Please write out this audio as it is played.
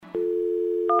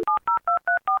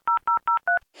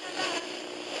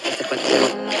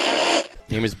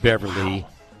Name is Beverly.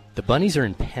 The bunnies are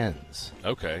in pens.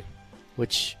 Okay.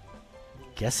 Which,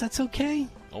 guess that's okay.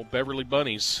 Old Beverly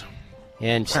Bunnies.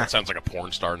 And that sounds like a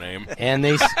porn star name. And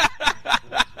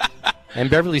and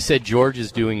Beverly said George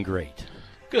is doing great.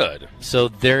 Good. So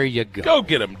there you go. Go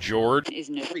get him, George.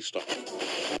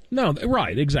 No,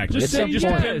 right, exactly. Just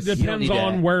depends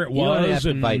on where it was. You don't have to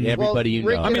invite everybody you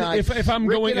know. I mean, if I'm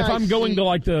going to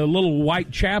like the little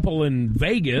white chapel in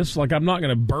Vegas, like I'm not going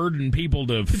to burden people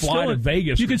to fly to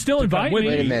Vegas. You can still invite me.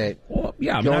 Wait a minute. Well,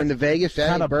 yeah, going to Vegas.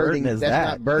 That's not birding. is That's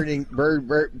that? not birding.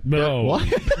 No. What?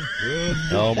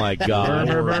 Oh my God!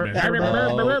 Oh my God!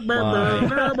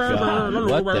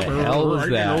 What the hell was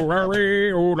that?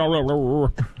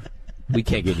 We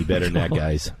can't get any better than that,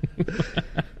 guys.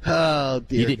 Oh,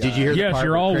 dear Did you hear the Yes, part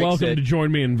you're where all Craig welcome said, to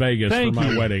join me in Vegas for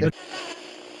my wedding.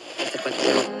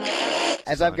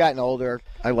 As I've gotten older,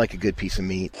 I like a good piece of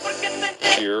meat.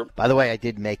 By the way, I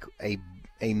did make a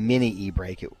mini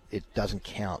e-brake. It doesn't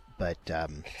count, but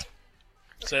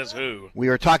Says who? we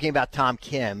were talking about Tom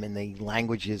Kim and the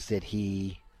languages that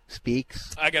he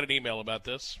speaks. I got an email about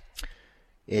this.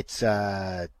 It's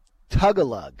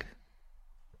Tagalog.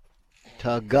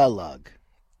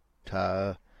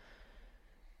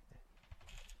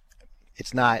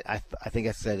 It's not. I think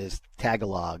I said it's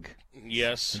Tagalog.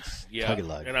 Yes. Yeah.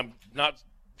 Tagalog. And I'm not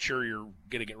sure you're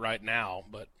getting it right now,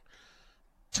 but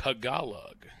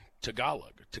Tagalog. I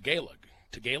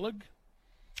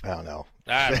don't know.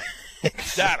 I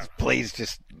don't. Please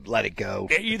just let it go.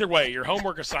 Either way, your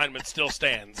homework assignment still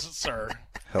stands, sir.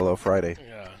 Hello, Friday.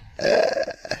 Yeah.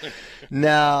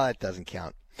 No, it doesn't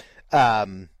count.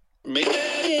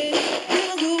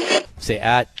 Say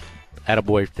add a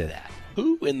boy to that.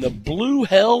 Who in the blue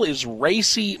hell is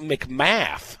Racy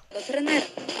McMath?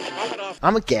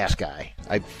 I'm a gas guy.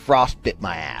 I frostbit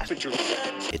my ass.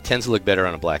 It tends to look better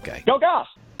on a black guy. Go Goss!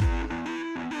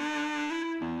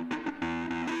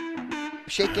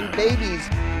 Shaking babies.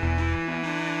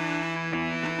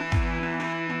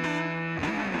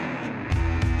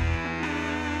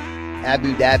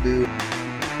 Abu Dabu.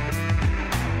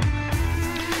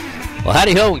 Well,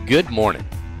 howdy ho and good morning.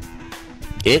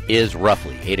 It is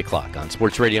roughly 8 o'clock on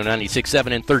Sports Radio 96.7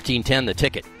 and 1310, The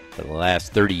Ticket. For the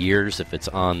last 30 years, if it's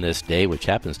on this day, which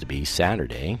happens to be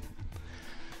Saturday,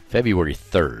 February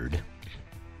 3rd,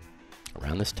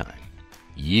 around this time,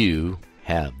 you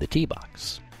have the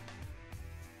TeeBox.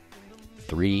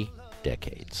 3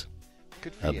 decades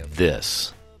of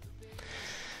this.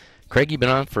 Craig, you've been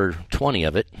on for 20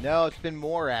 of it. No, it's been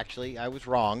more, actually. I was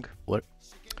wrong. What?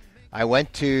 I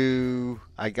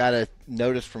got a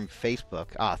notice from Facebook.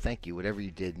 Thank you. Whatever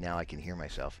you did, now I can hear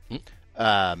myself.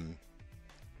 I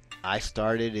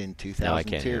started in 2002. Now I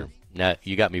can't hear. Now,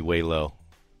 you got me way low.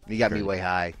 You got me way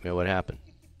high. Yeah, what happened?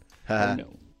 No.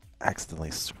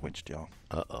 Accidentally switched, y'all.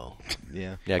 Uh-oh.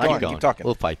 Yeah. Yeah, Keep going. keep talking.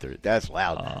 We'll fight through it. That's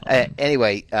loud.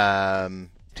 Anyway,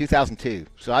 2002.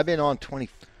 So I've been on 22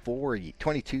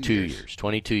 years.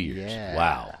 22 years. Yeah.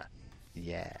 Wow.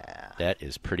 Yeah. That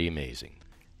is pretty amazing.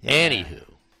 Yeah. Anywho.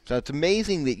 So it's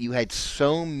amazing that you had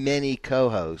so many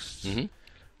co-hosts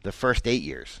the first 8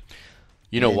 years.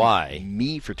 You know why?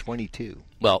 Me for 22.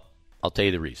 Well, I'll tell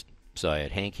you the reason. So I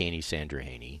had Hank Haney, Sandra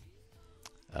Haney,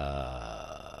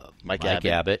 Mike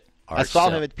Abbott. I saw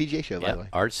him at the PGA show, by the way.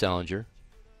 Art Salinger,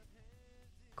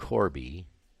 Corby.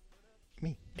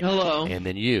 Me. Hello. And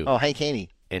then you. Oh, Hank Haney.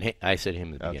 And I said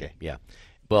him at the beginning. Okay. Yeah.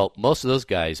 Well, most of those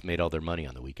guys made all their money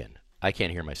on the weekend. I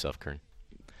can't hear myself, Kern.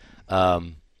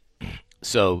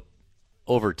 So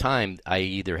over time, I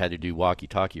either had to do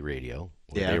walkie-talkie radio,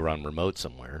 or they were on remote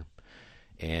somewhere.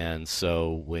 And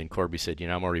so when Corby said,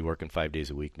 I'm already working 5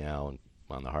 days a week now and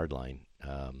on the hard line,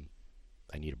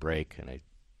 I need a break, and it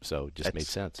made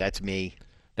sense. That's me.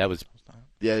 That was.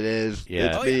 Yeah, it is.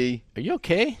 Yeah. It's me. Are you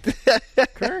okay,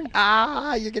 Kern?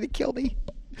 You're gonna kill me.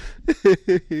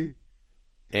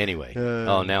 Anyway,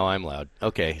 now I'm loud.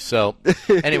 Okay, so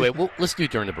anyway, let's do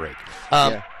during the break.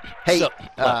 Hey,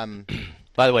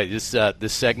 by the way, this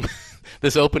segment,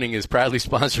 this opening is proudly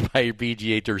sponsored by your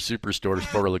PGA Tour Superstores,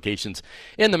 4 locations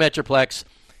in the Metroplex.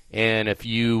 And if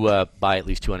you buy at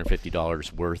least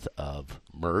 $250 worth of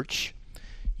merch,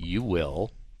 you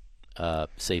will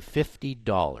save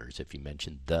 $50 if you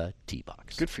mention the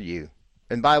TeeBox. Good for you.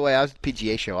 And by the way, I was at the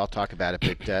PGA show. I'll talk about it,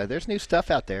 but there's new stuff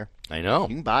out there. I know.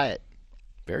 You can buy it.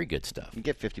 Very good stuff. You can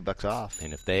get $50 off.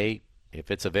 And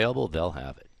if it's available, they'll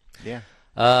have it. Yeah.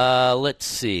 Let's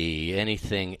see.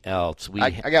 Anything else?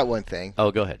 I got one thing.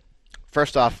 Oh, go ahead.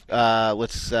 First off,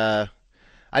 let's. I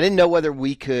didn't know whether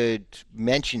we could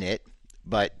mention it,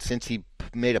 but since he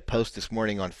made a post this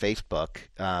morning on Facebook,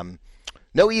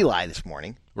 no Eli this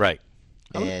morning. Right.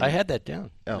 And I had that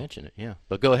down. Mention it, yeah.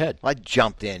 But go ahead. Well, I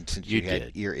jumped in since you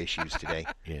had did. ear issues today.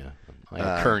 Yeah, I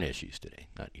had Kern issues today,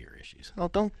 not ear issues. Well,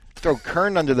 don't throw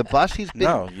Kern under the bus. He's been.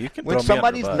 No, you can. When throw me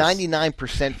under somebody's the bus.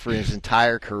 99% for his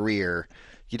entire career,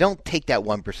 you don't take that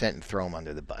 1% and throw him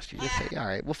under the bus. You just say, "All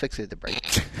right, we'll fix it at the break."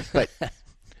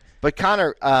 But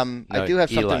Connor, I do have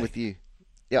something Eli. with you.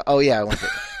 Yeah. Oh yeah. I want to.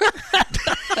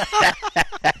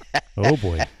 Oh,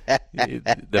 boy.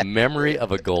 The memory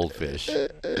of a goldfish,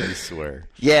 I swear.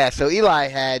 Yeah, so Eli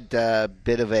had a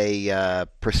bit of a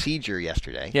procedure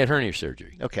yesterday. He had hernia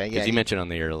surgery. Okay, yeah. Because he mentioned on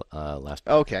the air last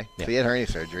week. Okay, Yeah. so he had hernia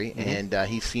surgery, and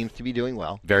he seems to be doing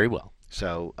well. Very well.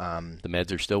 So, The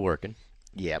meds are still working.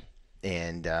 yep.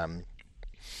 And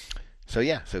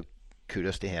so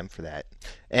kudos to him for that.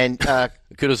 And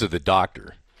Kudos to the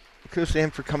doctor. kudos to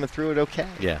him for coming through it okay.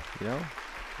 Yeah. You know?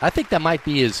 I think that might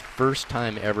be his first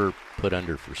time ever put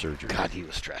under for surgery. God, he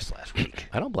was stressed last week.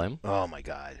 I don't blame him. Oh, my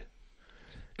God.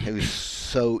 He was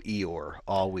so Eeyore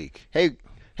all week. Hey,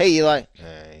 Eli.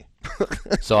 Hey.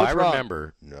 So I What's wrong?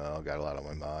 remember No, I got a lot on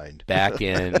my mind. back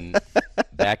in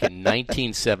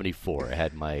 1974, I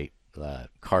had my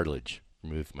cartilage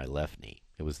removed from my left knee.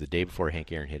 It was the day before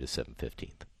Hank Aaron hit his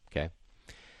 715th. Okay.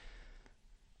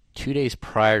 2 days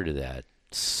prior to that,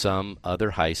 some other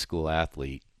high school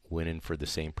athlete went in for the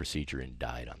same procedure and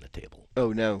died on the table.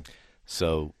 Oh, no.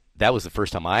 So that was the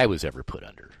first time I was ever put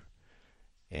under.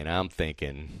 And I'm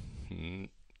thinking,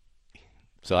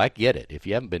 so I get it. If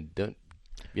you haven't been done,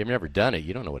 if you've never done it,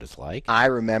 you don't know what it's like. I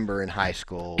remember in high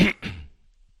school,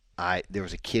 there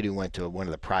was a kid who went to one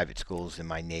of the private schools in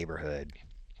my neighborhood.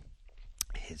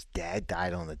 His dad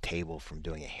died on the table from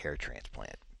doing a hair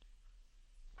transplant.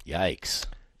 Yikes.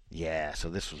 Yeah, so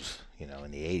this was, in the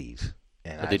 80s.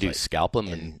 And What I they was do, like, scalp them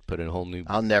and put in a whole new...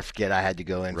 I'll never forget I had to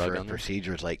go in Rug for a on there?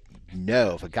 procedure. It's like,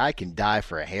 no, if a guy can die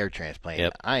for a hair transplant,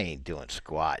 Yep. I ain't doing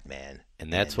squat, man.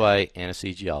 And that's why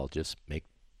anesthesiologists make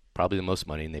probably the most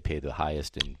money, and they pay the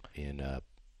highest in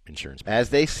insurance. As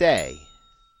they say,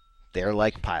 they're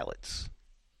like pilots.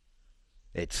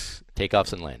 It's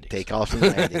Takeoffs and landings. takeoffs and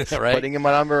landings. Right. Putting him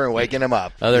on number and waking him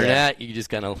up. Other than Yeah. that, you just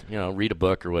kind of read a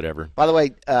book or whatever. By the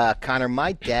way, Connor,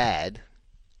 my dad.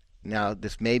 Now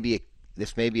this may be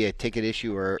a ticket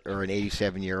issue or an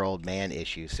 87-year-old man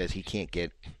issue. Says he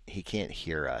can't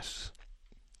hear us.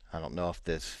 I don't know if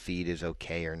this feed is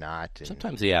okay or not. And,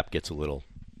 Sometimes the app gets a little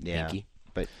yeah, hinky.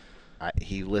 but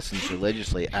he listens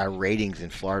religiously. Our ratings in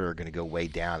Florida are going to go way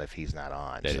down if he's not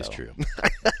on. That is true.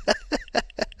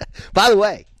 By the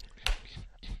way,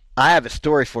 I have a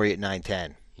story for you at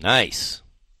 9:10. Nice.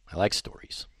 I like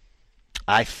stories.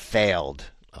 I failed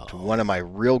to one of my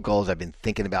real goals I've been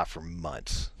thinking about for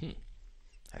months.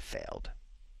 I failed.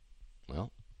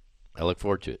 Well, I look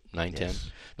forward to it. 9:10.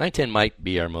 Yes. 9:10 might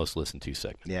be our most listened to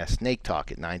segment. Yeah, Snake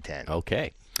Talk at 9:10.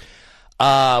 Okay.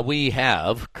 We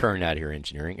have Kern out here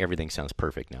engineering. Everything sounds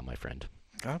perfect now, my friend.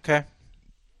 Okay.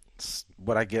 It's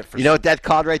what I get for... You know what that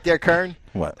called right there, Kern?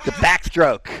 What? The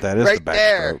backstroke. That is right the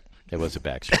there. backstroke. It was a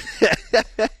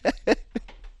backstroke.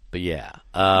 But yeah,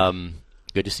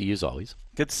 good to see you as always.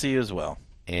 Good to see you as well.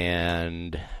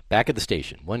 And back at the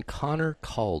station, one Connor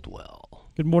Caldwell.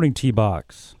 Good morning,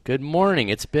 TeeBox. Good morning.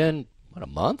 It's been, a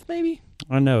month maybe?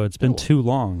 I know, it's been too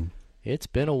long. It's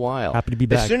been a while. Happy to be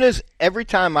back. Every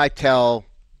time I tell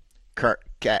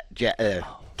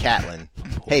Catlin,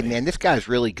 hey, man, this guy's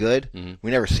really good,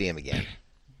 we never see him again.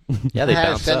 Yeah, they I had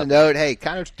to bounce send up. a note, hey,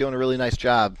 Connor's doing a really nice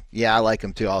job. Yeah, I like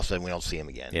him too. All of a sudden, we don't see him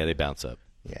again. Yeah, they bounce up.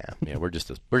 Yeah. Yeah, we're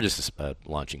just a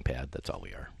launching pad. That's all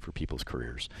we are for people's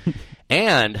careers.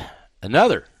 And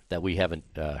another that we haven't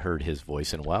heard his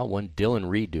voice in a while, one Dylan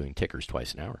Reed doing tickers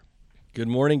twice an hour. Good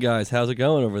morning, guys. How's it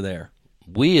going over there?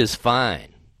 We is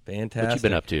fine. Fantastic. What you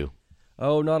been up to?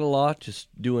 Oh, not a lot. Just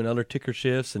doing other ticker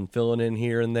shifts and filling in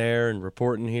here and there and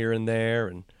reporting here and there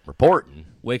and Reporting.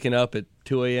 waking up at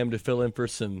 2 a.m. to fill in for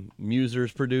some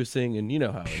musers producing, and you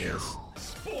know how it is.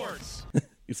 Sports. Yeah,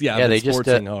 Yeah, I've they been just,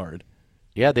 sportsing hard.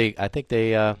 Yeah, I think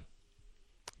they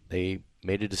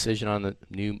made a decision on the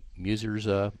new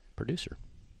Musers producer.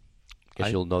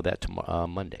 Guess you'll know that tomorrow,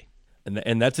 Monday.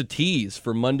 And that's a tease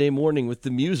for Monday morning with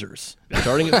the musers,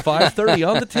 starting at 5:30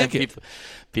 on the ticket.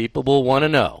 People will want to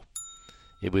know.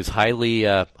 It was highly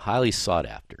sought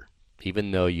after,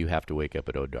 even though you have to wake up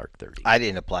at dark 30. I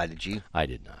didn't apply, did you? I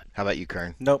did not. How about you,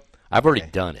 Kern? Nope. I've already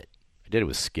done it. I did it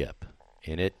with Skip,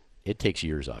 and it takes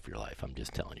years off your life. I'm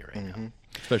just telling you right now.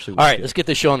 Especially All right, let's get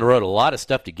this show on the road. A lot of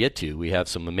stuff to get to. We have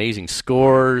some amazing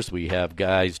scores. We have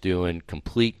guys doing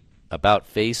complete about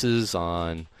faces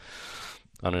on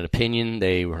an opinion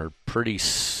they were pretty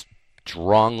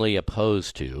strongly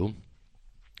opposed to.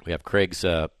 We have Craig's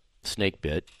snake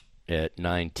bit at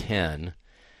 9:10,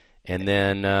 And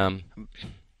then at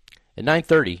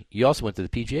 9:30, you also went to the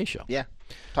PGA show. Yeah,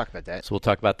 talk about that. So we'll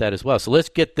talk about that as well. So let's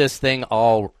get this thing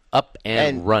all up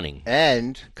and running.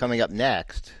 And coming up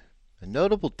next, a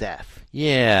notable death.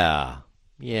 Yeah,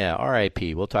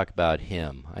 R.I.P. We'll talk about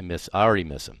him. I already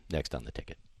miss him. Next on the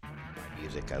ticket.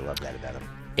 Music, I love that about him.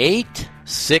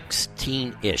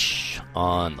 8:16-ish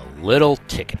on the little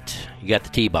ticket. You got the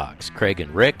TeeBox. Craig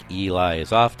and Rick. Eli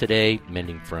is off today,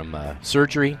 mending from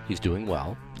surgery. He's doing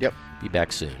well. Yep. Be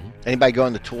back soon. Anybody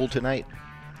going to Tool tonight?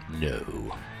 No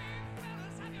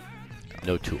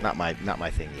Tool. Not my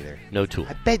thing either. No Tool.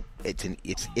 I bet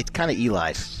it's kind of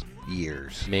Eli's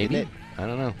years. Maybe. Isn't it? I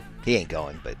don't know. He ain't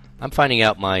going, but I'm finding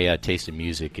out my taste in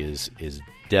music is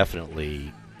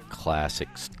definitely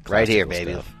classics. Right here,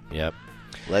 baby. Stuff. Yep.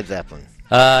 Led Zeppelin.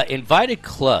 Invited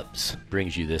Clubs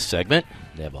brings you this segment.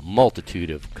 They have a multitude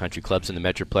of country clubs in the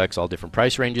Metroplex, all different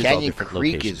price ranges, all Canyon different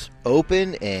Creek locations. is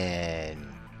open and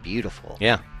beautiful.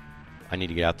 Yeah. I need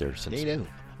to get out there since You do.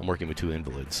 I'm working with two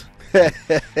invalids.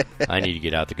 I need to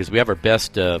get out there because we have our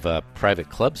best of private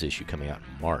clubs issue coming out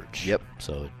in March. Yep.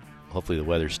 So hopefully the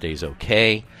weather stays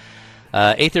okay.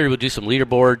 8:30 we'll do some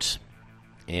leaderboards.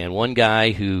 And one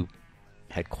guy who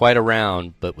had quite a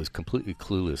round but was completely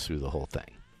clueless through the whole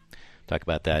thing. Talk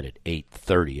about that at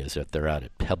 8:30 as if they're out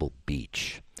at Pebble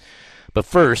Beach. But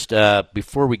first,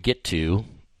 before we get to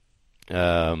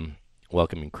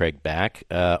welcoming Craig back,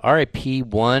 RIP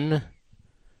 1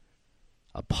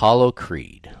 Apollo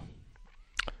Creed.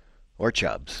 Or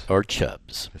Chubbs.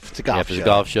 If it's a golf If it's show. a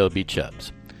golf show, it'd be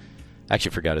Chubbs.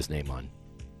 Actually forgot his name on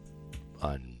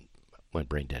went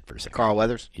brain dead for a second. Carl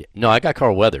Weathers? Yeah. No, I got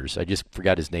Carl Weathers. I just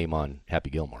forgot his name on Happy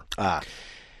Gilmore. Ah.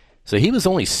 So he was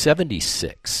only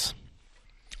 76.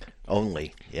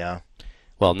 Only, yeah.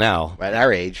 Well, now. At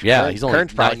our age. Yeah, he's only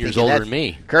Kurt's 9 years older than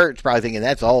me. Kurt's probably thinking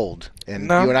that's old. And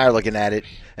No. you and I are looking at it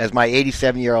as my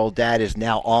 87-year-old dad is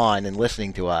now on and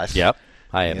listening to us. Yep.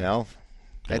 I am. You know,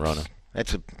 And Rona.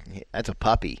 that's a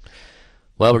puppy.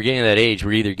 Well, we're getting to that age.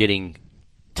 We're either getting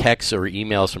texts or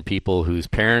emails from people whose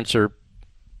parents are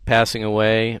passing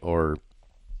away or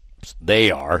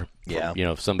they are. Yeah. You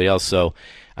know, somebody else. So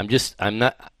I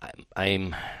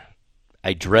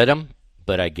dread them,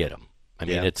 but I get them. I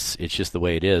mean, Yeah. it's just the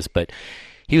way it is. But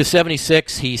he was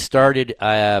 76. He started,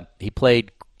 he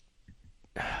played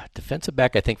defensive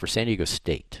back, I think, for San Diego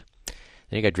State.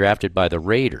 Then he got drafted by the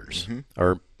Raiders,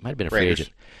 or might have been a free Raiders.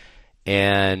 agent.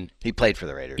 And He played for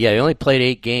the Raiders. yeah, he only played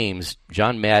 8 games.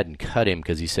 John Madden cut him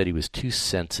because he said he was too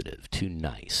sensitive, too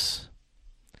nice.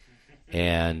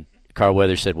 And Carl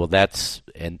Weathers said, well, that's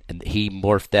 – and he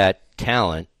morphed that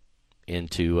talent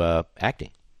into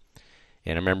acting.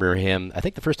 And I remember him – I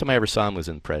think the first time I ever saw him was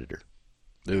in Predator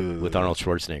with Arnold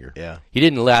Schwarzenegger. Yeah. He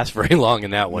didn't last very long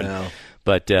in that one. No.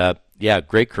 But, yeah,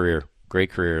 great career.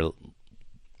 Great career.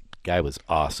 Guy was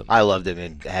awesome. I loved him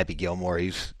in Happy Gilmore.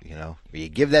 He's, you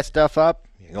give that stuff up,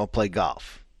 you're going to play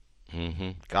golf.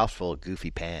 Mm-hmm. Golf's full of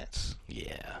goofy pants.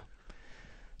 Yeah.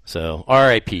 So,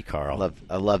 R.I.P. Carl.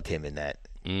 I loved him in that.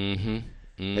 Mm-hmm.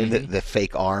 Mm-hmm. And the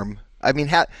fake arm. I mean,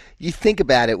 how you think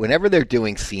about it, whenever they're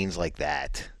doing scenes like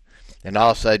that, and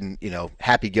all of a sudden,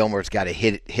 Happy Gilmore's got to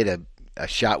hit a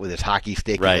shot with his hockey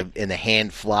stick, Right. and the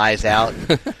hand flies out.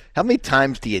 How many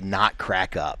times do you not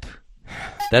crack up?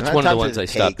 That's How one many of the times ones I it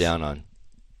stop takes? down on.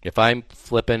 If I'm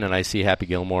flipping and I see Happy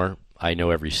Gilmore, I know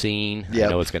every scene. I Yep.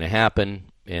 know what's going to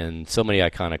happen, and so many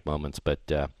iconic moments. But,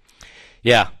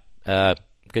 yeah,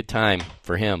 good time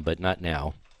for him, but not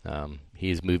now.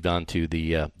 He's moved on to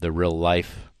the real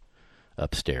life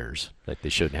upstairs, like they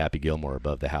showed in Happy Gilmore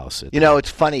above the house.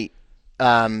 It's funny.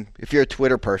 If you're a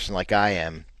Twitter person like I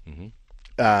am,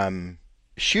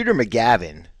 Shooter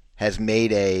McGavin has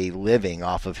made a living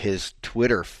off of his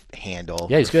Twitter handle.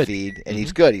 Yeah, he's or good. Feed, and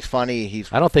he's good. He's funny.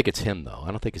 I don't think it's him, though. I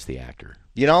don't think it's the actor.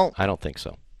 I don't think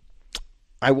so.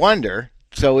 I wonder.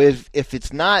 So if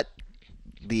it's not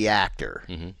the actor,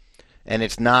 and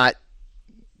it's not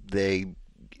the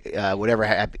whatever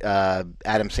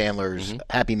Adam Sandler's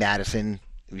Happy Madison,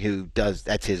 who does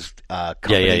that's his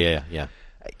company. Yeah.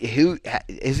 Who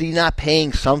is he not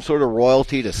paying some sort of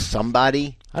royalty to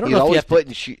somebody? I don't He's know if you always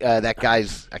have putting that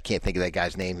guy's. I can't think of that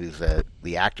guy's name. Who's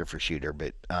the actor for Shooter?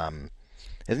 But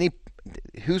isn't he?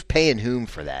 Who's paying whom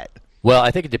for that? Well, I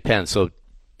think it depends. So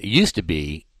it used to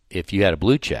be if you had a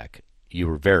blue check, you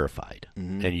were verified,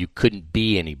 and you couldn't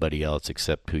be anybody else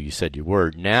except who you said you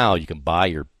were. Now you can buy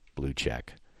your blue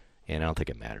check, and I don't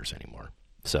think it matters anymore.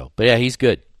 So, but yeah, he's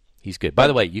good. He's good. By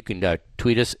the way, you can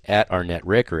tweet us at Arnett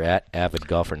Rick or at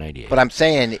AvidGolfer98. But I'm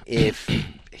saying if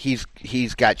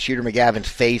he's got Shooter McGavin's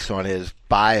face on his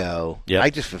bio, Yep.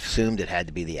 I just assumed it had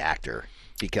to be the actor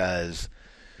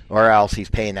or else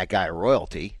he's paying that guy a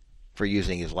royalty. for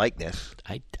using his likeness.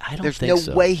 I don't There's think no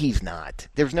so. way he's not.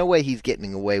 There's no way he's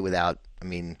getting away without. I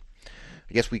mean,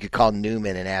 I guess we could call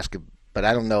Newman and ask him, but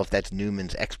I don't know if that's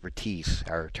Newman's expertise,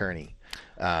 our attorney.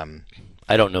 I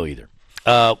don't know either.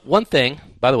 One thing,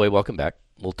 by the way, welcome back.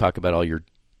 We'll talk about all your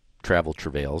travel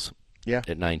travails at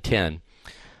 9:10.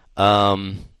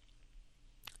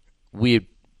 We had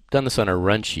done this on our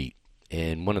run sheet,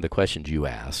 and one of the questions you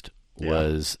asked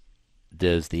was,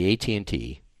 does the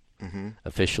AT&T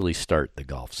officially start the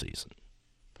golf season?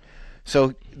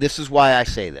 So this is why I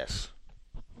say this.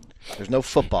 There's no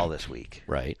football this week.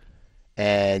 Right.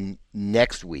 And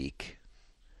next week,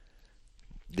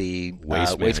 the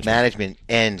Waste management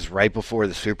ends right before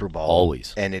the Super Bowl.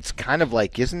 Always. And it's kind of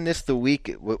like, isn't this the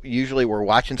week? Usually we're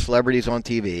watching celebrities on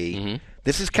TV. Mm-hmm.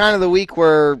 This is kind of the week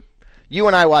where you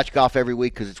and I watch golf every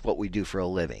week because it's what we do for a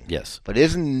living. Yes. But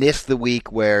isn't this the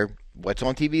week where what's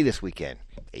on TV this weekend?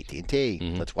 AT&T.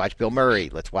 Mm-hmm. Let's watch Bill Murray.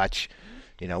 Let's watch,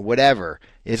 whatever.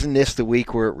 Isn't this the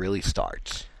week where it really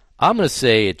starts? I'm going to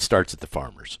say it starts at the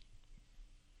Farmers.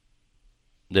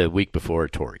 The week before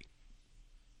Torrey.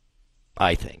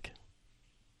 I think.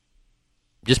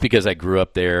 Just because I grew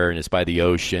up there and it's by the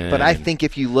ocean. But I think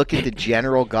if you look at the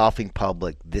general golfing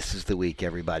public, this is the week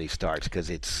everybody starts because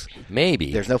it's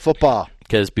maybe there's no football.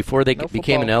 Because before they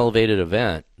became an football. elevated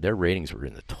event, their ratings were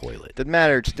in the toilet. Doesn't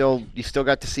matter. It's still you still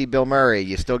got to see Bill Murray.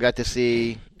 You still got to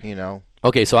see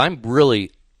Okay, so I'm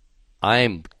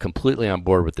completely on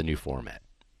board with the new format.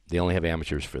 They only have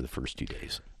amateurs for the first 2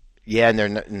 days. Yeah, and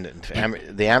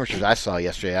the amateurs I saw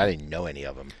yesterday, I didn't know any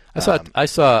of them. I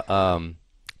saw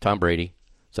Tom Brady.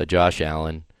 Saw Josh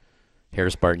Allen.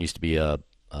 Harris Barton used to be a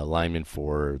lineman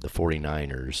for the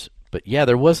 49ers. But, yeah,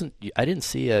 there wasn't – I didn't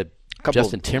see a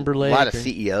Justin Timberlake. A lot of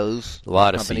CEOs. A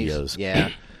lot of companies. CEOs.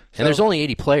 Yeah. And there's only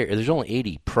 80 players. There's only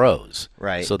 80 pros.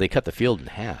 Right. So they cut the field in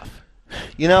half.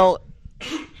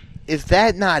 Is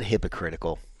that not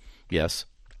hypocritical? Yes.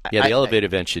 Yeah, the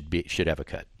elevated event should have a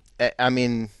cut. I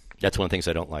mean – that's one of the things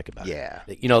I don't like about it. Yeah.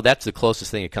 That's the closest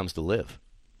thing it comes to live.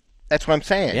 That's what I'm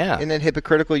saying. Yeah. And then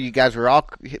hypocritical, you guys were all,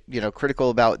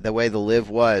 critical about the way the live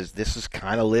was. This is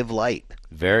kind of live light.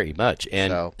 Very much.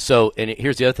 And so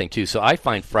here's the other thing, too. So I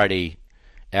find Friday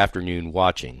afternoon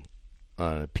watching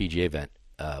on a PGA event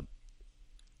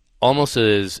almost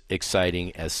as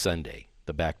exciting as Sunday,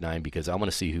 the back nine, because I want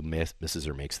to see who misses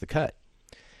or makes the cut.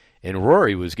 And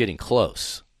Rory was getting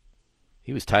close.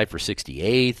 He was tied for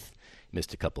 68th.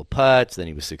 Missed a couple of putts, then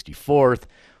he was 64th.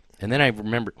 And then I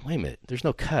remembered, wait a minute, there's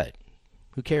no cut.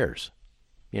 Who cares?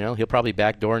 He'll probably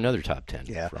backdoor another top 10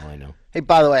 for all I know. Hey,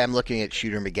 by the way, I'm looking at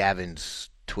Shooter McGavin's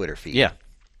Twitter feed. Yeah.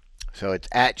 So it's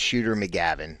at Shooter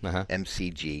McGavin,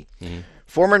 MCG. Mm-hmm.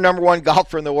 Former #1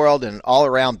 golfer in the world and an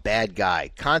all-around bad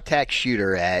guy. Contact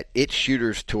Shooter at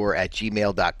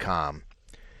itsshooterstour@gmail.com.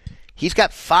 He's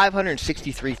got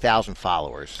 563,000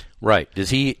 followers. Right. Does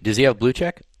he have a blue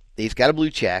check? He's got a blue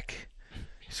check.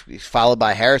 He's followed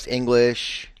by Harris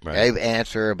English, Dave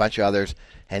Answer, a bunch of others.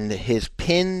 And his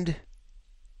pinned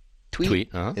tweet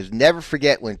is never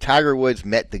forget when Tiger Woods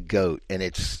met the GOAT. And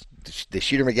it's the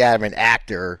Shooter McGavin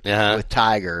actor with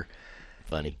Tiger.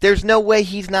 Funny. There's no way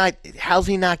how's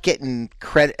he not getting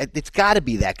credit? It's got to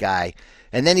be that guy.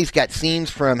 And then he's got scenes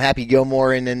from Happy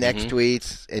Gilmore in the next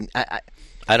tweets. And I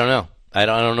don't know. I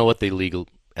don't know what the legal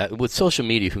with social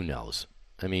media. Who knows?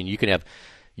 I mean, you can have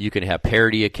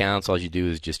parody accounts. All you do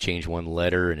is just change one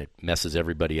letter, and it messes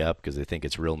everybody up because they think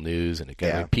it's real news. And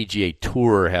PGA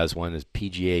Tour has one that's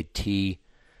PGA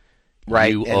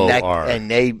right, UOR.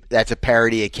 and that's a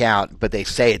parody account, but they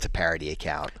say it's a parody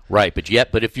account. Right, but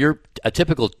if you're a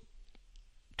typical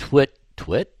tweet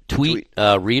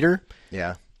reader,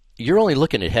 you're only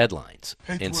looking at headlines.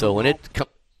 And so when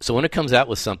it comes out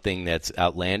with something that's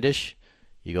outlandish,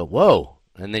 you go, whoa.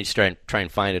 And then you try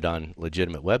and find it on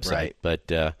legitimate website. Right.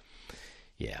 But,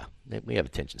 we have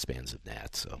attention spans of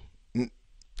that. So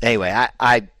anyway,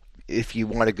 I if you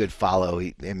want a good follow,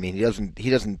 he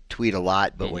doesn't tweet a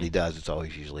lot, but when he does, it's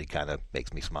always usually kind of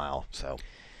makes me smile. So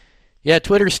yeah,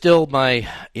 Twitter's still my.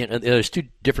 There's two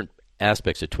different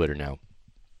aspects of Twitter now.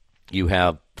 You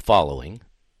have following,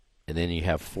 and then you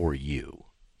have For You.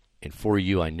 And For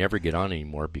You, I never get on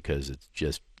anymore because it's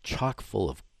just chock full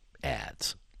of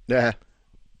ads. Yeah.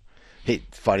 Hey,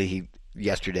 funny.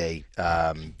 Yesterday,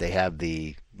 they have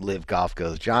the Live Golf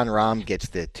goes. John Rahm gets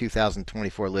the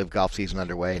 2024 Live Golf season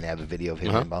underway, and they have a video of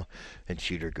him and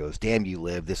Shooter goes, "Damn you,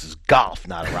 Live! This is golf,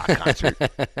 not a rock concert."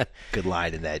 Good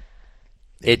line in that.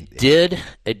 It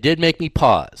did make me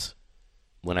pause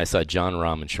when I saw John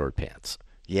Rahm in short pants.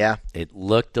 Yeah, it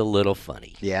looked a little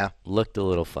funny. Yeah, looked a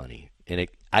little funny, and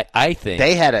I think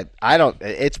they had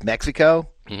it's Mexico.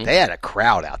 They had a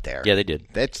crowd out there. Yeah, they did.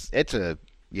 It's a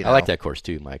I like that course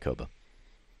too, Mayakoba.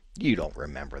 You don't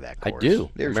remember that course. I do.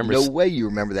 There's no way you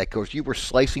remember that course. You were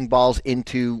slicing balls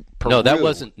into Peru. No, that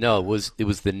wasn't. No, it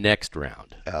was the next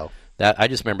round. Oh, that I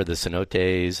just remember the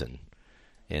cenotes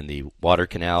and the water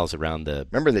canals around the.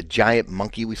 Remember the giant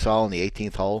monkey we saw on the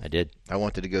 18th hole? I did. I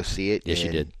wanted to go see it. Yes,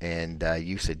 you did. And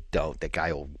you said, "Don't. That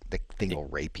thing will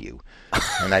rape you."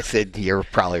 And I said, "You're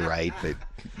probably right." But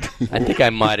I think I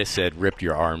might have said ripped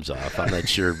your arms off. I'm not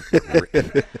sure.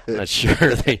 I'm not sure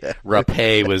the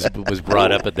rapé was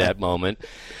brought up at that moment.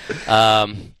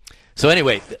 So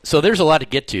anyway, there's a lot to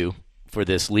get to for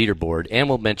this leaderboard, and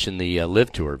we'll mention the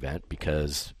Live Tour event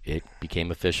because it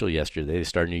became official yesterday. They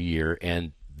start a new year,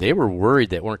 and they were worried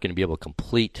they weren't going to be able to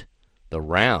complete the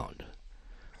round.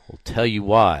 We'll tell you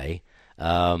why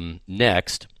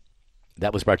next.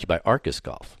 That was brought to you by Arcus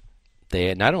Golf.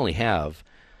 They not only have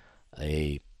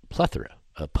a plethora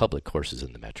of public courses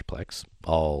in the Metroplex.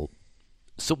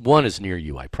 So one is near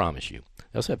you, I promise you.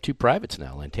 They also have 2 privates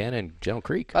now, Lantana and General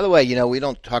Creek. By the way, we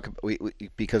don't talk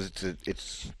because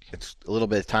it's a little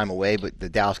bit of time away. But the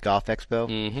Dallas Golf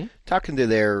Expo, talking to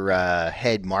their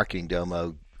head marketing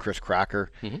domo, Chris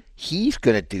Crocker, he's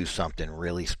going to do something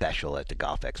really special at the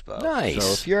Golf Expo. Nice.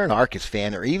 So if you're an Arcus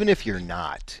fan, or even if you're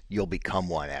not, you'll become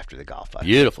one after the Golf Expo.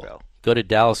 Beautiful. Go to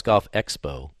Dallas Golf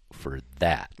Expo for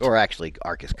that. Or actually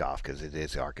Arcus Golf, because it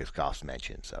is Arcus Golf's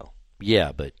mentioned. So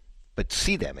yeah, but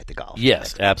see them at the golf.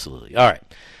 Yes, absolutely. All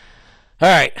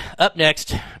right. Up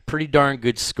next, pretty darn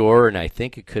good score, and I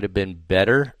think it could have been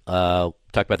better. Talk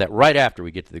about that right after we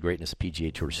get to the greatness of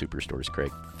PGA Tour Superstores,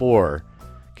 Craig. 4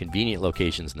 convenient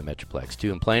locations in the Metroplex: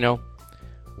 2 in Plano,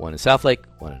 1 in Southlake,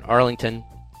 1 in Arlington,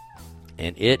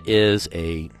 and it is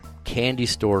a candy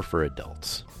store for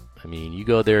adults. I mean, you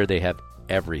go there, they have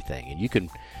everything, and you can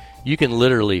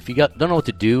literally, if you don't know what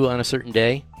to do on a certain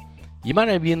day, you might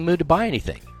not be in the mood to buy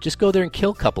anything. Just go there and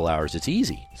kill a couple hours. It's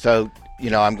easy. So,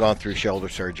 I'm going through shoulder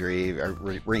surgery or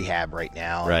rehab right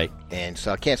now. Right. And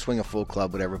so I can't swing a full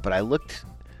club, whatever. But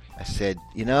I said,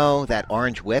 that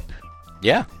orange whip?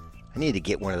 Yeah. I need to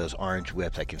get one of those orange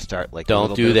whips. I can start like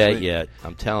Don't do that yet.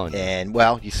 I'm telling you. And,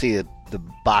 well, you see the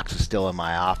box is still in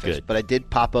my office. Good. But I did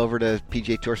pop over to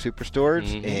PGA Tour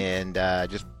Superstores and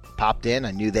just popped in.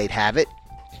 I knew they'd have it.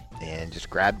 And just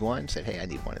grabbed one and said, hey, I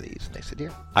need one of these. And they said,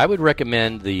 here. I would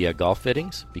recommend the golf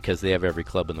fittings because they have every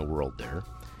club in the world there.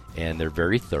 And they're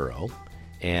very thorough.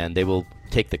 And they will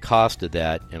take the cost of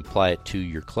that and apply it to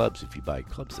your clubs if you buy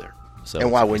clubs there. So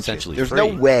and why wouldn't essentially you? There's free.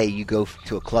 no way you go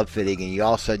to a club fitting and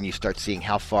all of a sudden you start seeing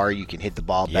how far you can hit the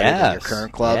ball better than your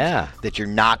current clubs that you're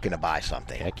not going to buy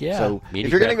something. Heck yeah. So if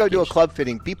you're going to go do a club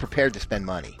fitting, be prepared to spend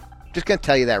money. Just going to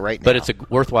tell you that right now. But it's a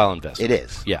worthwhile investment. It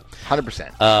is. Yeah.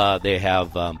 100%. They have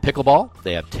pickleball.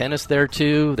 They have tennis there,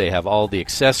 too. They have all the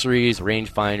accessories,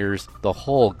 rangefinders, the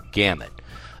whole gamut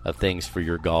of things for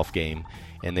your golf game.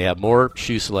 And they have more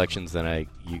shoe selections than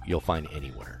you'll find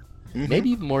anywhere. Maybe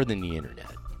even more than the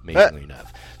Internet, amazingly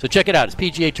enough. So check it out. It's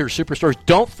PGA Tour Superstores.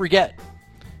 Don't forget,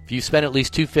 if you spend at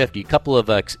least $250, a couple of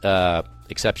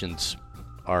exceptions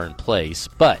are in place,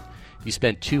 but if you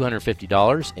spend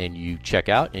 $250 and you check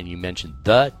out and you mention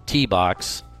the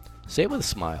TeeBox, say it with a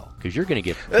smile because you're going to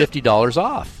get $50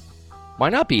 off. Why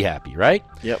not be happy, right?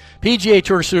 Yep. PGA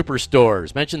Tour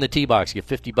Superstores. Mention the TeeBox. Get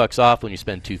 $50 off when you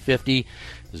spend $250.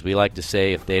 As we like to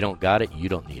say, if they don't got it, you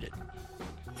don't need it.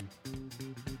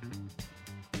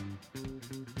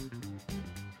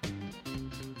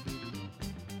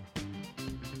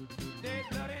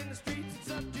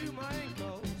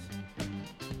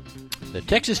 The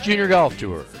Texas Junior Golf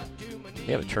Tour.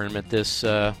 They have a tournament this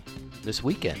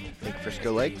weekend. I think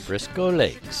Frisco Lakes. Frisco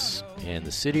Lakes. And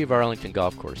the City of Arlington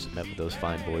Golf Course met with those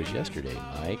fine boys yesterday.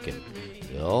 Mike and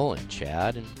Bill and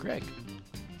Chad and Greg.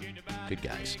 Good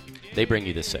guys. They bring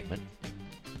you this segment.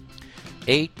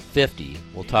 8:50,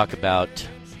 we'll talk about,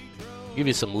 give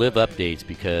you some live updates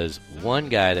because one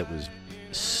guy that was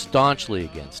staunchly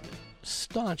against it,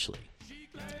 sounds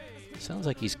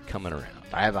like he's coming around.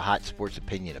 I have a hot sports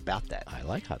opinion about that. I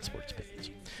like hot sports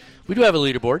opinions. We do have a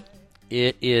leaderboard.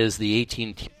 It is the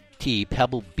AT&T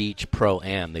Pebble Beach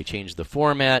Pro-Am. They changed the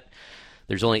format.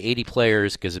 There's only 80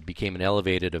 players because it became an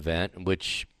elevated event,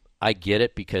 which I get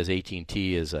it because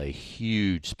AT&T is a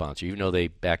huge sponsor. Even though they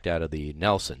backed out of the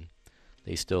Nelson,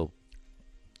 they still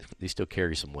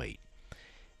carry some weight.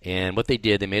 And what they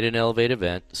did, they made an elevated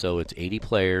event, so it's 80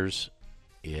 players.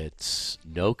 It's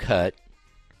no cut.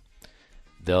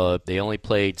 They only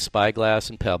played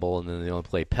Spyglass and Pebble, and then they only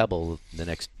play Pebble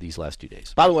these last 2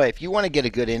 days. By the way, if you want to get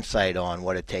a good insight on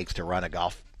what it takes to run a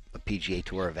PGA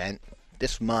Tour event,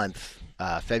 this month,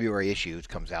 February issues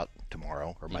comes out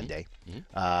tomorrow or Monday.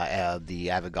 The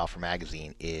Avid Golfer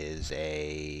magazine is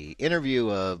a interview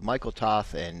of Michael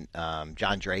Toth and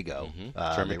John Drago,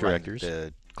 Tournament directors,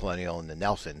 the Colonial and the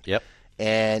Nelson. Yep.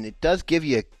 And it does give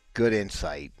you a good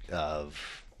insight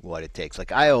of what it takes. Like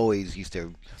we used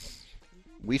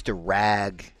to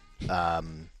rag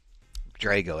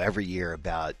Drago every year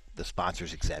about the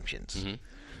sponsors exemptions.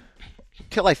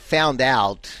 Until I found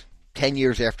out 10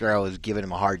 years after I was giving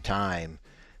him a hard time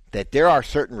that there are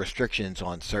certain restrictions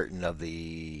on certain of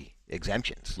the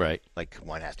exemptions. Right. Like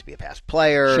one has to be a past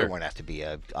player, Sure. one has to be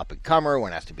a up-and-comer,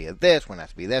 one has to be a this, one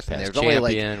has to be this. Past and there's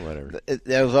champion, whatever.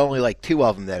 There's only like 2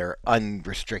 of them that are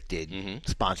unrestricted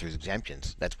sponsors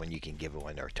exemptions. That's when you can give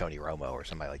one or Tony Romo or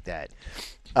somebody like that.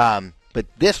 But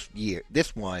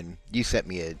this one, you sent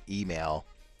me an email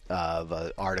of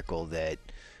an article that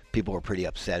people were pretty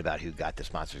upset about who got the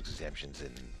sponsors exemptions.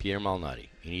 And Pierre Malnati,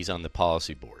 and he's on the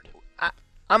policy board.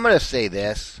 I'm going to say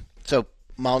this. So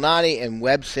Malnati and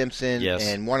Webb Simpson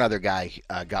and one other guy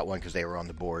got one because they were on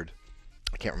the board.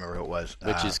 I can't remember who it was.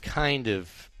 Which is kind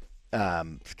of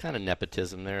it's kind of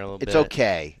nepotism there a little bit. It's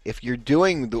okay. If you're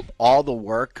doing all the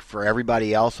work for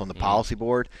everybody else on the policy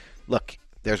board, look,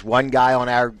 there's one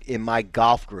guy in my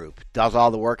golf group, does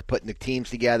all the work, putting the teams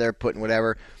together, putting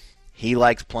whatever. He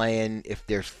likes playing. If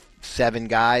there's 7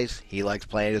 guys, he likes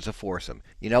playing as a foursome.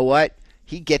 You know what?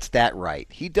 He gets that right.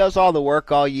 He does all the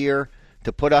work all year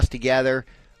to put us together.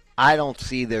 I don't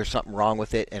see there's something wrong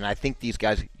with it, and I think these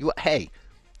guys. Hey,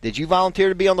 did you volunteer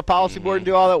to be on the policy board and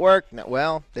do all that work? No,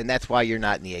 well, then that's why you're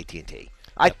not in the AT&T.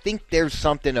 I think there's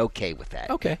something okay with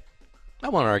that. Okay, I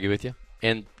won't argue with you.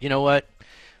 And you know what?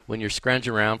 When you're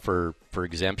scrounging around for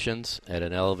exemptions at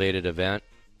an elevated event,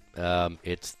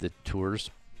 it's the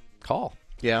tour's call.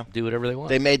 Yeah. Do whatever they want.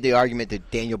 They made the argument that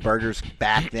Daniel Berger's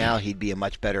back now. He'd be a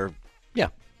much better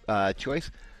choice.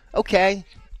 Okay.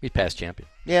 He's past champion.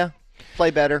 Yeah.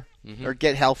 Play better or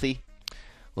get healthy.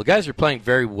 Well, guys are playing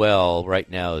very well right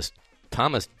now is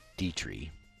Thomas Dietrich.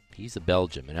 He's a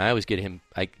Belgian, and I always get him.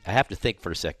 I have to think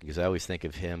for a second because I always think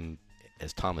of him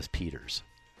as Thomas Peters.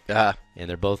 And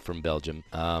they're both from Belgium.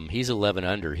 He's 11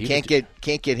 under. Can't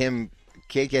get him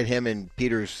and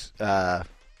Peters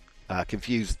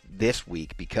confused this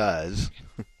week because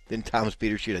then Thomas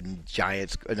Peters shoot a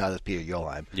Giants. No, that's Peter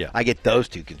Yolheim. Yeah, I get those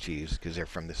two confused because they're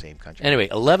from the same country. Anyway,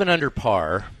 11 under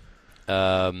par.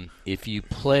 If you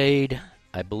played,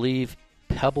 I believe,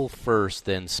 Pebble first,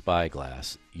 then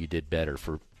Spyglass, you did better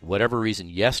for whatever reason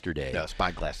yesterday. No,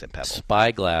 Spyglass and Pebble.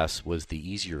 Spyglass was the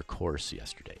easier course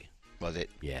yesterday. Was it?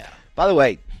 Yeah. By the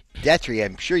way, Detry,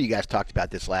 I'm sure you guys talked about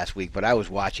this last week, but I was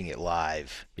watching it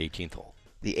live. 18th hole.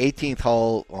 The 18th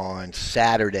hole on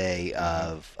Saturday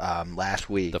of last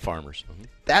week. The Farmers.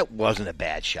 That wasn't a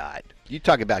bad shot. You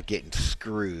talk about getting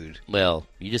screwed. Well,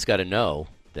 you just got to know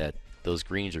that those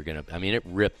greens are going to – I mean, it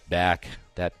ripped back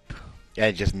that – And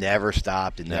it just never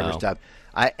stopped and never stopped.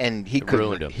 He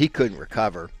couldn't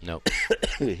recover. No.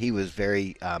 He was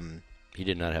very he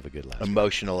did not have a good last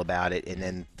emotional about it, and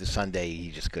then the Sunday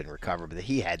he just couldn't recover. But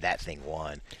he had that thing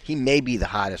won. He may be the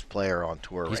hottest player on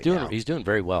tour now. He's doing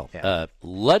very well. Yeah.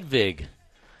 Ludwig,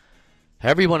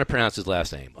 however you want to pronounce his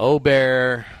last name,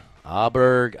 Auberg,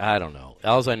 I don't know.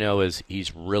 All I know is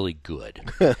he's really good.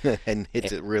 And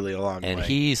hits it really a long way. And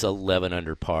he's 11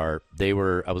 under par.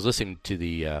 I was listening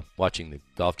to watching the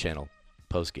Golf Channel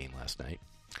post game last night,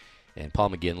 and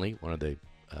Paul McGinley, one of the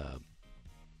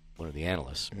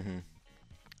analysts,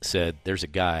 said there's a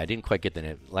guy, I didn't quite get the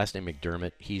name, last name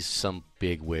McDermott. He's some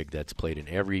big wig that's played in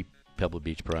every Pebble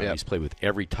Beach Pro. Yep. He's played with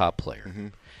every top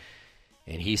player.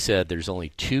 And he said there's only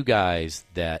 2 guys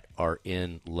that are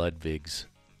in Ludwig's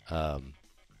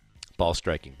ball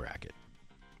striking bracket.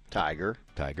 Tiger,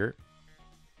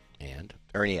 and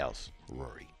Ernie Els.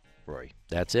 Rory.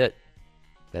 That's it.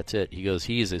 He goes,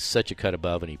 he is such a cut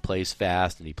above, and he plays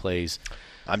fast, and he plays.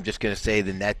 I'm just going to say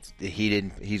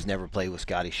he's never played with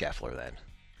Scotty Scheffler then.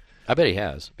 I bet he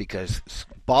has. Because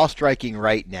ball striking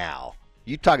right now,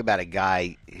 you talk about a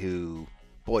guy who,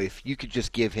 boy, if you could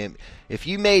just give him, if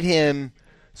you made him,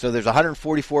 so there's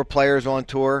 144 players on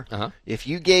tour. If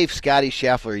you gave Scotty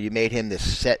Scheffler, you made him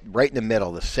right in the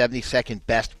middle, the 72nd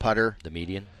best putter. The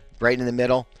median. Right in the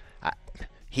middle.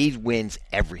 He wins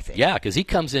everything. Yeah, because he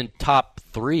comes in top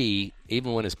 3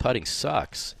 even when his putting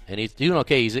sucks, and he's doing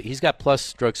okay. He's got plus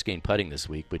strokes gained putting this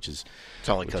week, which is it's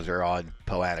only because they're on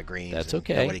Poana greens. That's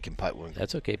okay. Nobody can putt one.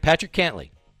 That's okay. Patrick Cantley,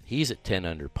 he's at 10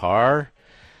 under par.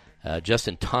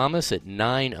 Justin Thomas at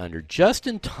 9 under.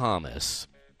 Justin Thomas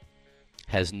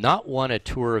has not won a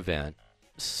tour event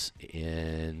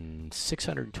in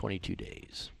 622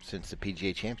 days. Since the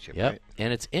PGA Championship, yep. Right?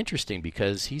 And it's interesting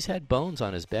because he's had bones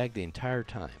on his bag the entire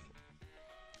time.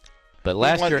 But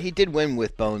last year he did win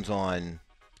with Bones on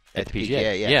at the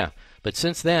PGA. Yeah. But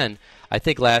since then, I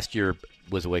think last year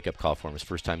was a wake-up call for him. It was the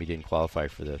first time he didn't qualify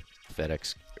for the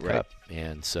FedEx Cup.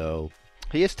 And so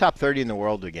he is top 30 in the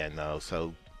world again, though,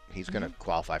 so he's going to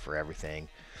qualify for everything.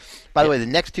 By the way, the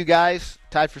next two guys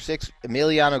tied for 6,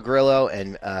 Emiliano Grillo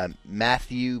and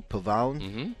Matthew Pavone.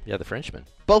 Mm-hmm. Yeah, the Frenchman.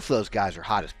 Both of those guys are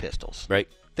hot as pistols. Right.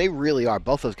 They really are.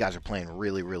 Both those guys are playing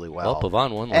really, really well. Well,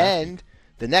 Pavone won last And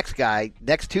the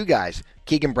next two guys,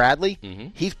 Keegan Bradley,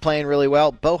 he's playing really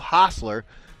well. Bo Hostler,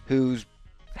 who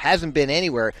hasn't been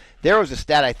anywhere. There was a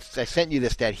stat, I sent you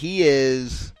this stat. He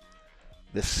is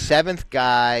the 7th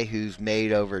guy who's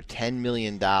made over $10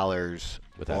 million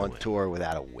on tour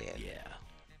without a win. Yeah.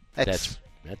 That's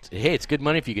hey, it's good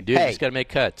money if you can do it. You just got to make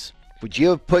cuts. Would you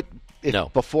have put no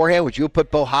beforehand? Would you have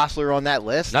put Bo Hostler on that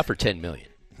list? Not for $10 million.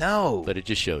 No, but it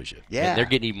just shows you. Yeah, and they're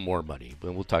getting even more money.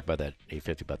 But we'll talk about that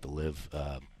 850 about the live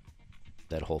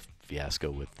that whole fiasco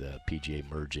with the PGA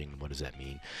merging. What does that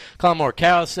mean? Colin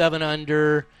Morikawa 7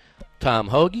 under. Tom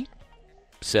Hoagie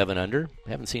 7 under.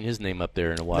 Haven't seen his name up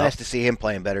there in a while. Nice to see him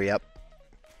playing better. Yep.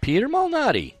 Peter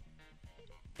Malnati.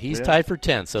 He's tied for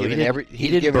 10, so he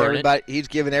didn't burn it. He's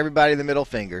giving everybody the middle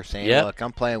finger, saying, "Look,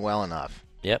 I'm playing well enough."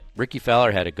 Yep. Ricky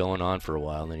Fowler had it going on for a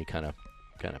while, and then he kind of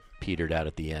petered out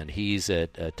at the end. He's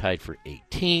at tied for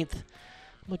 18th.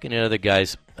 Looking at other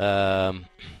guys,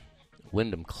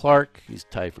 Wyndham Clark, he's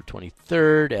tied for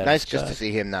 23rd. Nice just to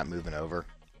see him not moving over.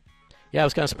 Yeah, I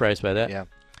was kind of surprised by that. Yeah.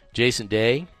 Jason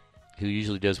Day, who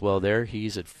usually does well there,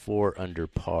 he's at 4 under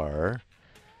par.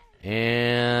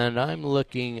 And I'm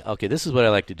looking. Okay, this is what I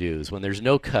like to do: is when there's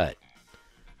no cut,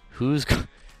 who's going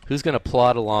to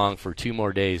plod along for 2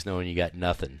 more days, knowing you got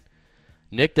nothing?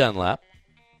 Nick Dunlap,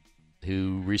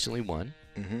 who recently won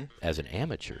as an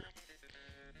amateur.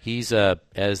 He's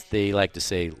as they like to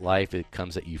say, life it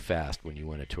comes at you fast when you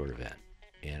win a tour event,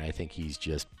 and I think he's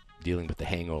just dealing with the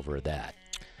hangover of that.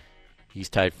 He's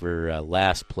tied for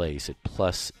last place at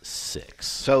 +6.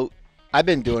 So I've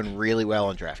been doing really well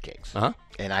on DraftKings.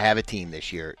 And I have a team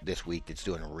this week that's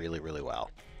doing really, really well.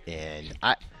 And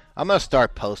I'm going to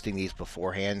start posting these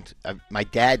beforehand. My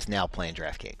dad's now playing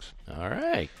DraftKings. All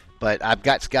right. But I've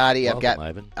got Scotty.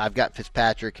 Welcome, I've got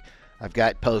Fitzpatrick. I've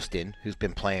got Poston, who's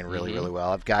been playing really, really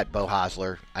well. I've got Bo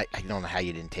Hostler. I don't know how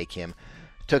you didn't take him.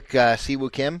 Took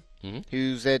Siwoo Kim,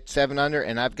 who's at 7 under,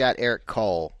 and I've got Eric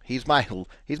Cole. He's my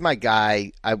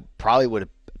guy. I probably would have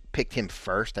picked him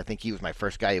first. I think he was my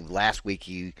first guy. Last week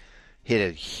he hit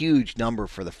a huge number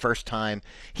for the first time.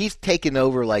 He's taken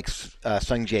over like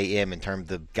Sung Jae Im in terms of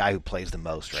the guy who plays the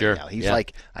most right now. He's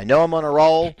like, I know I'm on a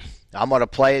roll. I'm going to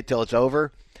play it till it's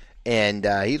over. And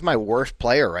he's my worst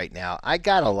player right now. I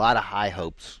got a lot of high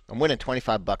hopes. I'm winning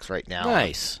 $25 right now.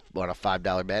 Nice. On a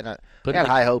 $5 bet. I got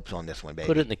high hopes on this one, baby.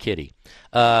 Put it in the kitty.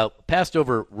 Passed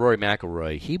over Rory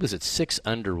McIlroy. He was at 6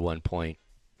 under 1 point,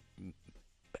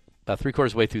 about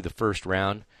 3/4 way through the first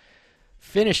round.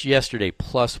 Finished yesterday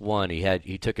 +1.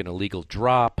 He took an illegal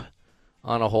drop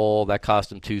on a hole that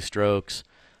cost him 2 strokes.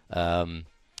 But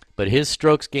his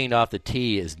strokes gained off the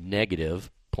tee is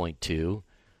negative -0.2.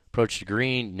 Approach to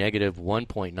green, negative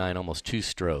 -1.9, almost 2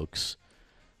 strokes.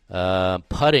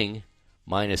 Putting,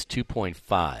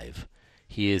 -2.5.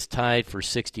 He is tied for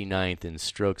 69th in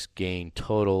strokes gained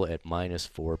total at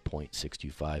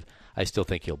 -4.625. I still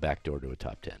think he'll backdoor to a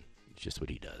top 10. It's just what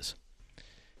he does.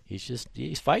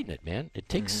 He's fighting it, man. It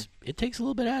takes a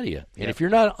little bit out of you. And if you're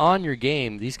not on your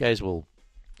game, these guys they'll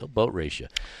boat race you.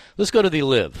 Let's go to the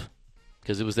Live,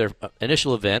 because it was their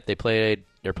initial event. They're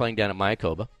playing down at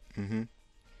Mayakoba.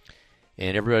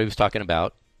 And everybody was talking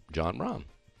about Jon Rahm.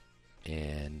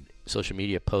 And social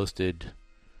media posted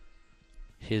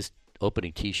his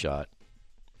opening tee shot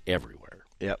everywhere.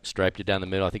 Yep. Striped it down the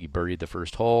middle. I think he birdied the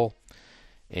first hole.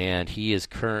 And he is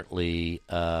currently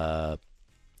 4th.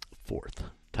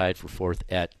 Tied for 4th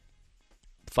at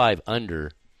 5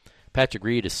 under. Patrick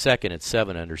Reed is 2nd at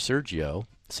 7 under. Sergio,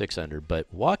 6 under.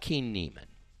 But Joaquin Niemann.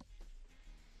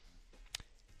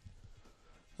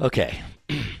 Okay.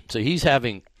 So he's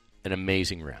having an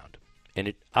amazing round.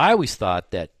 And I always thought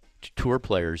that tour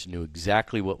players knew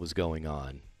exactly what was going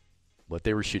on, what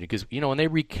they were shooting. Because, when they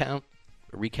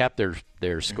recap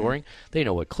their scoring, they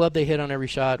know what club they hit on every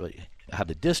shot, how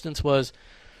the distance was.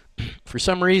 For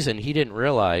some reason, he didn't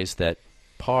realize that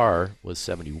par was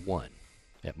 71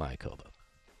 at Mayakoba.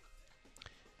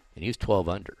 And he was 12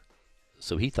 under.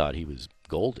 So he thought he was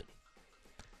golden.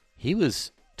 He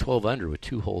was 12 under with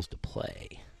 2 holes to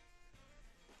play.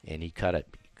 And he could have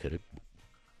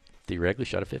theoretically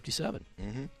shot a 57.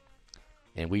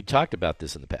 And we talked about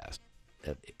this in the past.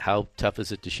 How tough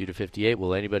is it to shoot a 58?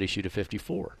 Will anybody shoot a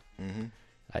 54?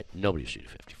 Nobody will shoot a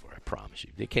 54. I promise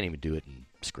you. They can't even do it in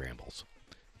scrambles.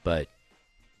 But,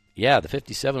 yeah, the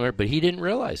 57, but he didn't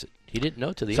realize it. He didn't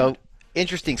know till the end. So,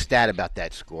 interesting stat about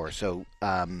that score. So,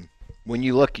 when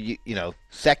you look,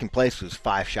 second place was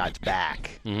 5 shots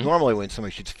back. Mm-hmm. Normally when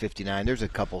somebody shoots 59, there's a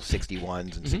couple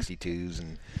 61s and 62s.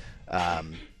 And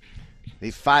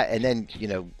these 5, and then,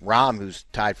 Rahm, who's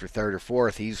tied for third or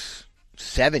fourth, he's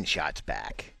 7 shots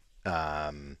back.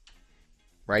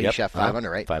 Right? Yep. He shot 5 under,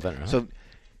 right? 5 under. So,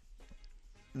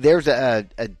 there's a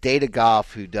Data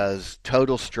Golf who does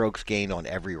total strokes gained on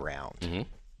every round. Mm-hmm.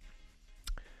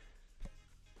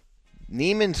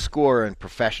 Neiman's score in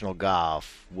professional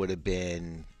golf would have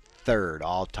been third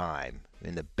all time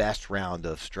in the best round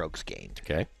of strokes gained.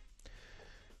 Okay.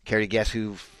 Care to guess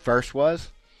who first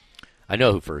was? I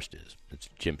know who first is. It's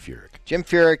Jim Furyk. Jim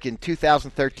Furyk in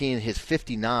 2013, his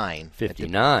 59.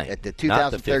 59. At the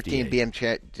 2013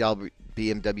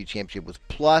 BMW Championship was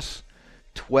plus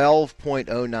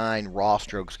 12.09 raw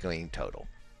strokes gained total.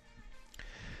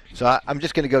 So I'm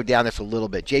just going to go down this a little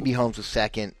bit. J.B. Holmes was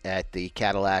second at the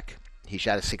Cadillac. He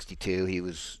shot a 62. He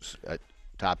was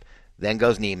top. Then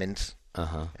goes Neiman's.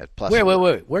 At plus.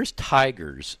 Wait. Where's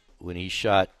Tiger's when he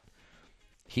shot?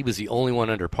 He was the only one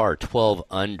under par, 12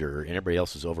 under, and everybody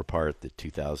else was over par at the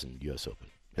 2000 U.S. Open.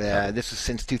 This is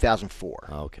since 2004.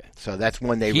 Oh, okay. So that's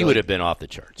when they. He would have been off the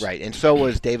charts, right? And so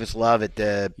was Davis Love at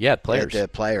the Players. At the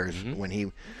Players Mm-hmm. when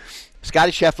he.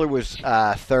 Scotty Scheffler was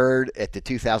third at the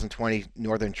 2020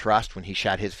 Northern Trust when he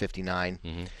shot his 59.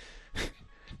 Mm-hmm.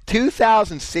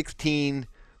 2016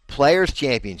 Players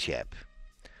Championship,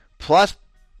 plus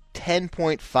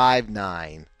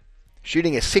 10.59,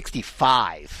 shooting a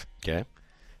 65. Okay.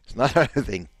 It's not other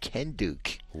than Ken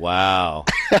Duke. Wow.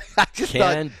 I just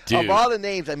Ken thought, Duke. of all the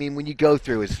names, I mean, when you go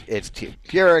through, it's Tim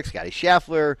Furyk, Scotty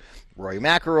Scheffler, Rory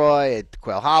McIlroy at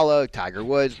Quail Hollow, Tiger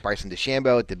Woods, Bryson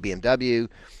DeChambeau at the BMW,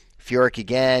 Furyk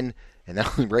again, and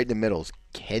then right in the middle is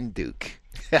Ken Duke.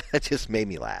 That just made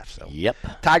me laugh. So Yep.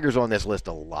 Tiger's on this list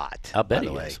a lot. I'll bet by he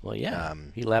the way. is. Well, yeah.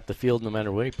 He lapped the field no matter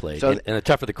where he played. So- and the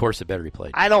tougher the course, the better he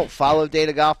played. I don't follow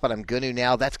Data Golf, but I'm going to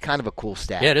now. That's kind of a cool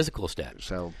stat. Yeah, it is a cool stat.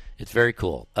 So It's very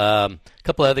cool. A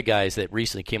couple other guys that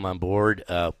recently came on board.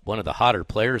 One of the hotter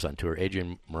players on tour,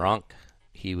 Adrian Meronk.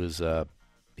 He was a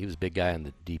big guy on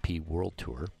the DP World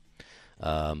Tour.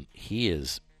 He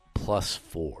is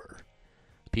 +4.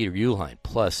 Peter Uihlein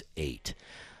 +8.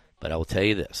 But I will tell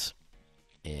you this,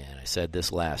 and I said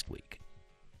this last week.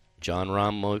 John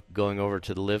Rahm going over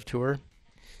to the Live Tour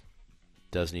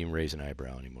doesn't even raise an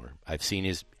eyebrow anymore. I've seen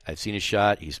his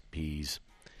shot. He's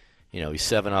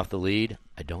 7 off the lead.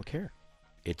 I don't care.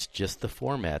 It's just the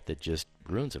format that just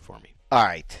ruins it for me. all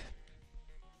right.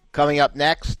 Coming up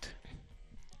next,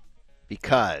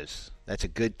 because that's a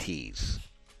good tease.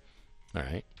 All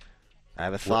right. I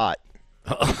have a thought.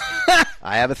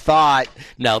 I have a thought.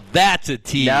 Now that's a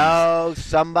tease. No,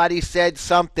 somebody said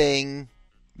something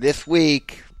this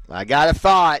week. I got a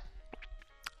thought.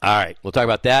 All right. We'll talk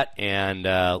about that and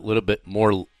a little bit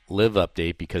more Live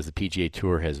update because the PGA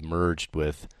Tour has merged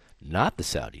with not the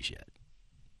Saudis yet.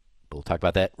 But we'll talk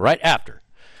about that right after.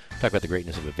 Talk about the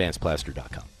greatness of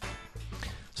advancedplaster.com.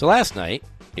 So last night,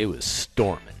 it was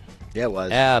storming. Yeah, it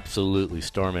was. Absolutely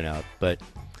storming out. But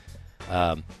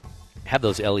have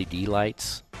those LED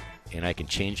lights, and I can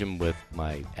change them with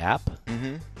my app.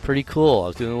 Mm-hmm. Pretty cool. I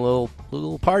was doing a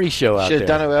little party show out there.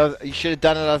 You should have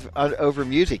done it over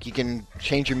music. You can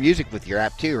change your music with your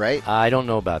app too, right? I don't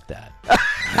know about that.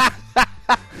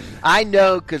 I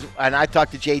know because, and I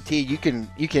talked to JT. You can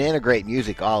integrate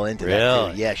music all into that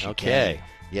Really? too. Yes, you can.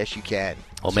 Yes, you can.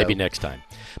 Well, maybe next time.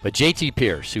 But JT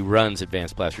Pierce, who runs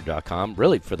advancedplaster.com,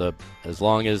 really for as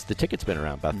long as the ticket's been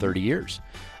around, about 30 years.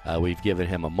 We've given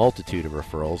him a multitude of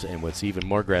referrals, and what's even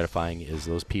more gratifying is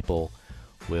those people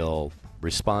will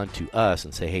respond to us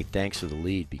and say, hey, thanks for the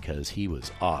lead because he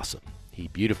was awesome. He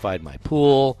beautified my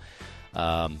pool,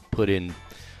 put in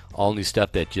all new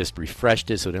stuff that just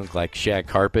refreshed it so it didn't look like shag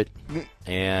carpet,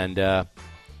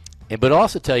 but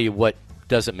also tell you what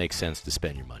doesn't make sense to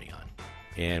spend your money on,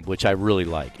 and which I really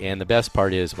like. And the best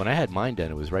part is when I had mine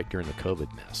done, it was right during the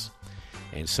COVID mess.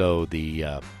 And so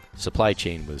the supply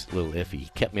chain was a little iffy. He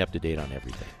kept me up to date on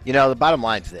everything. The bottom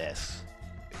line's this.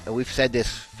 And we've said this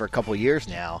for a couple of years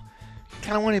now. You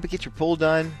kind of want to get your pool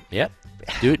done. Yep.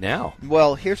 Do it now.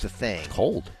 Well, here's the thing. It's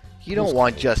cold. You don't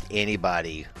want just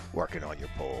anybody working on your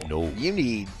pool. No. You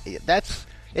need it's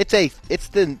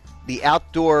the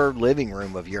outdoor living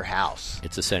room of your house.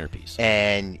 It's a centerpiece.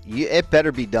 And it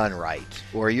better be done right,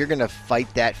 or you're going to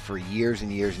fight that for years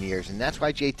and years and years. And that's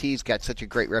why JT's got such a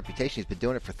great reputation. He's been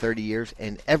doing it for 30 years,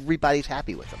 and everybody's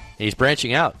happy with him. He's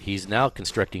branching out. He's now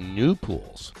constructing new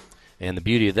pools. And the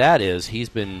beauty of that is he's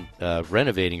been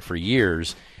renovating for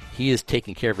years. He is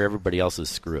taking care of everybody else's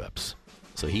screw-ups.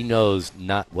 So he knows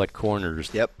not what corners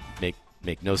make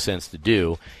no sense to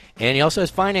do. And he also has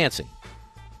financing.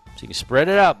 So you can spread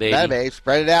it out, baby.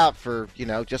 Spread it out for,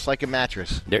 just like a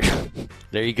mattress.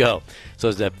 There you go. So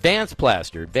it's Advanced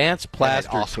Plaster,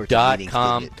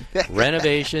 advancedplaster.com.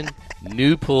 Renovation,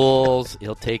 new pools.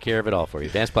 He'll take care of it all for you.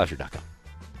 Advancedplaster.com.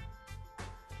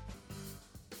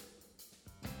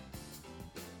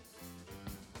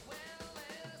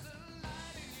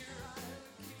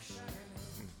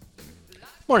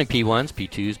 Morning, P1s,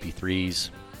 P2s,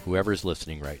 P3s, whoever's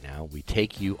listening right now. We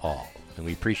take you all, and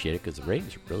we appreciate it because the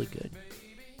ratings are really good.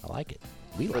 I like it.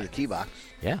 For the TeeBox.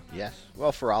 Yeah. Yes.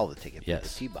 Well, for all the tickets.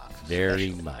 Yes. The TeeBox.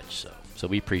 Very much so. So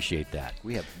we appreciate that.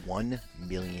 We have 1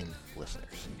 million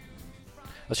listeners. I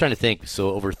was trying to think.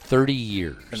 So over 30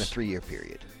 years. In a 3-year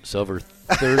period. So over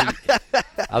 30.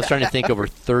 I was trying to think over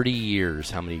 30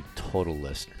 years how many total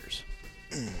listeners.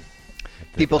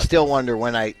 People still wonder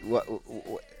when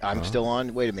I'm still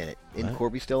on. Wait a minute. Isn't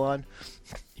Corby still on?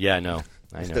 Yeah, I know.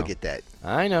 I still get that.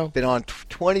 I know. Been on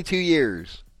 22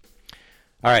 years.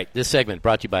 All right, this segment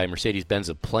brought to you by Mercedes-Benz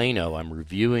of Plano. I'm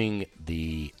reviewing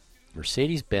the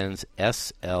Mercedes-Benz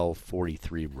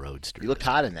SL43 Roadster. You looked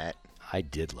hot in that. I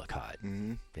did look hot.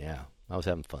 Mm-hmm. Yeah, I was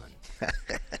having fun.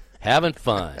 Having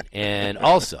fun. And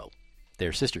also,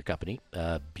 their sister company,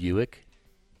 Ewing Buick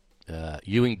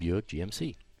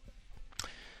GMC.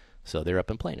 So they're up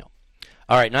in Plano.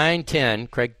 All right, 9:10,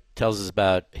 Craig tells us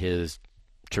about his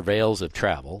travails of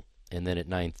travel. And then at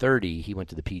 9:30, he went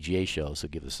to the PGA show, so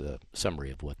give us a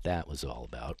summary of what that was all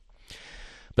about.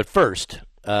 But first,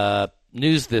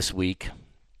 news this week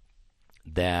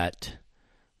that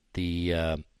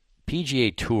the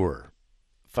PGA Tour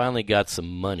finally got some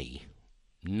money,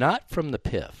 not from the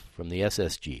PIF, from the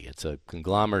SSG. It's a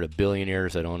conglomerate of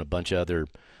billionaires that own a bunch of other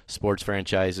sports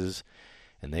franchises,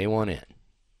 and they want in.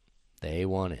 They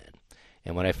want in.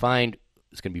 And what I find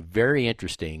is going to be very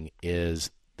interesting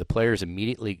is the players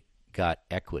immediately got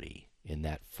equity in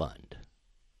that fund.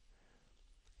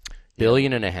 $1.5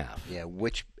 billion. Yeah,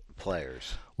 which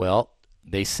players? Well,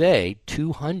 they say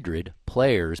 200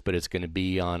 players, but it's going to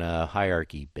be on a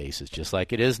hierarchy basis, just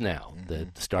like it is now. Mm-hmm. The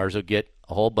stars will get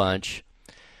a whole bunch,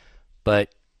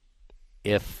 but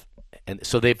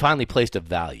so they finally placed a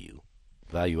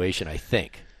valuation, I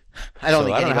think. I don't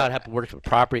know how it works with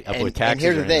property, with taxes.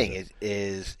 And here's the thing: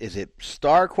 is it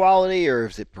star quality or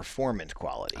is it performance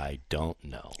quality? I don't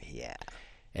know. Yeah.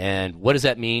 And what does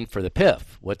that mean for the PIF?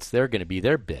 What's going to be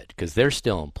their bid? Because they're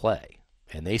still in play,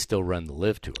 and they still run the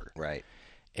Live Tour. Right.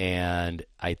 And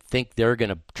I think they're going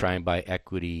to try and buy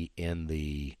equity in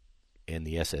the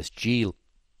SSG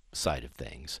side of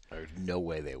things. There's no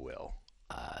way they will.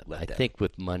 I think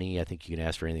with money, I think you can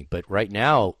ask for anything. But right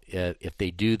now, if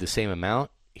they do the same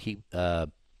amount,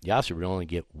 Yasser would only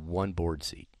get one board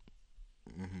seat.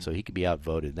 Mm-hmm. So he could be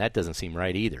outvoted. And that doesn't seem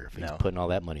right either if he's putting all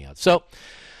that money out. So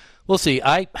we'll see.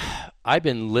 I've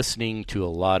been listening to a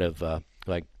lot of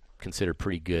who I consider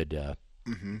pretty good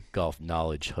golf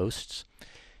knowledge hosts,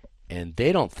 and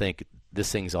they don't think this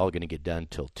thing's all going to get done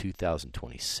till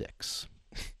 2026.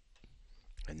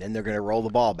 And then they're going to roll the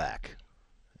ball back.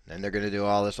 And they're going to do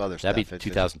all this other stuff. That'd be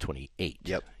 2028.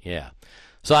 Yep. Yeah.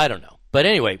 So I don't know. But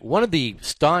anyway, one of the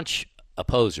staunch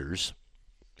opposers,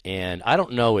 and I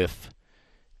don't know if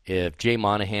Jay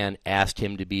Monahan asked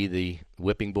him to be the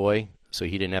whipping boy so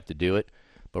he didn't have to do it,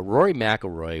 but Rory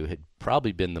McIlroy had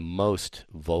probably been the most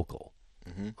vocal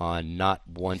on not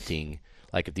wanting,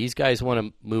 like if these guys want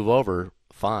to move over,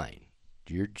 fine.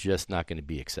 You're just not going to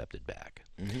be accepted back.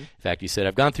 Mm-hmm. In fact, he said,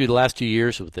 I've gone through the last 2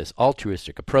 years with this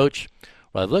altruistic approach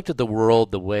where I've looked at the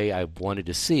world the way I've wanted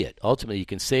to see it. Ultimately, you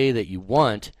can say that you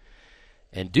want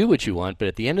and do what you want, but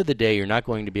at the end of the day, you're not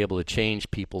going to be able to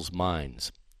change people's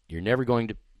minds. You're never going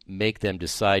to make them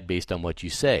decide based on what you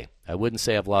say. I wouldn't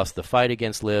say I've lost the fight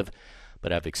against Liv,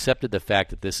 but I've accepted the fact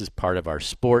that this is part of our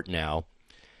sport now.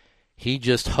 He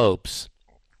just hopes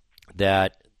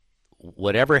that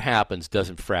whatever happens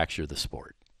doesn't fracture the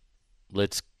sport.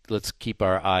 Let's keep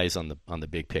our eyes on the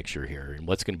big picture here and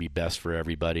what's going to be best for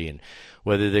everybody, and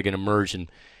whether they're going to merge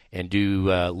and do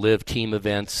live team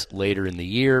events later in the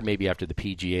year, maybe after the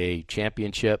PGA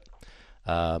Championship.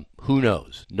 Who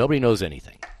knows? Nobody knows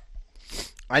anything.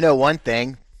 I know one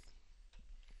thing.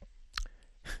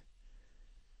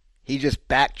 He just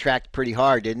backtracked pretty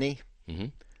hard, didn't he? Mm-hmm.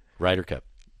 Ryder Cup.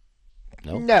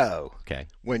 No? No. Okay.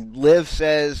 When Liv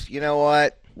says, you know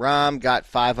what, Rahm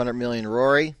got $500 million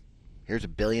Rory, here's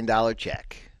 $1 billion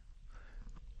check.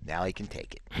 Now he can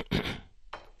take it.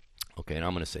 Okay, and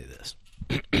I'm going to say this.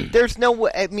 There's no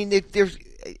way. I mean, there's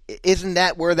isn't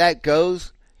that where that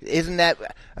goes? Isn't that?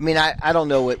 I mean, I don't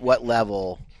know at what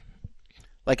level.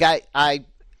 Like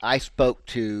I spoke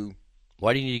to.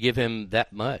 Why do you need to give him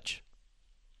that much?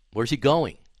 Where's he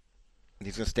going?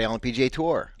 He's going to stay on the PGA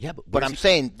Tour. Yeah, but I'm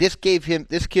saying this gives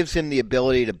him the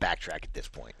ability to backtrack at this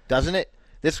point, doesn't it?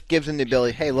 This gives him the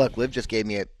ability. Hey, look, Liv just gave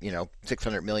me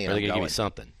 $600 million. Are they going to give me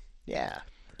something? Yeah.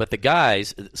 But the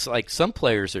guys, it's like some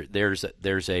players, there's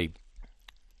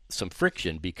some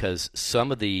friction because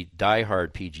some of the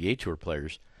diehard PGA Tour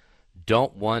players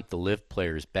don't want the Liv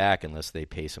players back unless they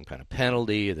pay some kind of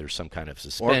penalty or there's some kind of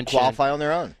suspension. Or qualify on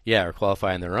their own. Yeah, or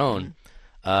qualify on their own.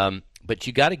 But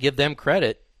you got to give them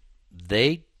credit.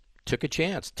 They took a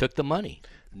chance, took the money,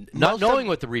 not knowing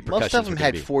what the repercussions were. Most of them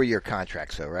had 4-year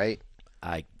contracts, though, right?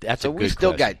 That's so a good we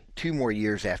still question. got 2 more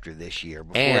years after this year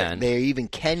before And they even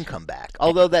can come back.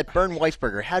 Although that Bernd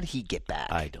Weisberger, how did he get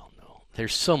back? I don't know.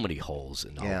 There's so many holes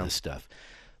in all this stuff.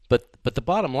 But the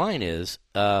bottom line is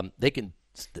they can.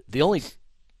 The only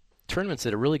tournaments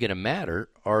that are really going to matter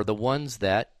are the ones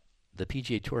that the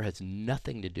PGA Tour has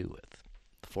nothing to do with.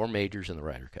 The 4 majors and the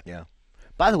Ryder Cup. Yeah.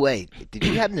 By the way, did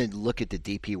you happen to look at the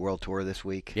DP World Tour this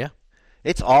week? Yeah.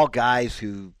 It's all guys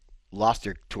who lost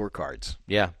their tour cards.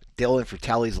 Yeah. Dylan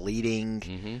Fratelli's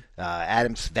leading.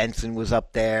 Adam Svensson was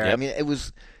up there. Yep. I mean,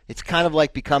 it's kind of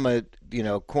like become a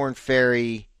Korn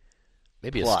Ferry.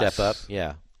 Maybe plus. a step up.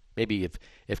 Yeah. Maybe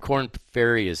if Korn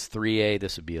Ferry is 3A,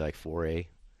 this would be like 4A.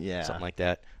 Yeah. Something like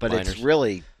that. But Minors. it's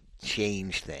really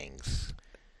changed things.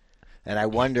 And I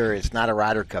wonder, it's not a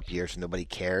Ryder Cup year, so nobody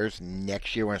cares.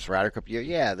 Next year when it's a Ryder Cup year,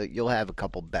 you'll have a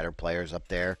couple better players up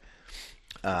there.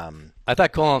 I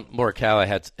thought Colin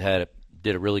Morikawa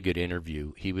did a really good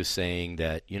interview. He was saying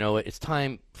that, it's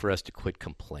time for us to quit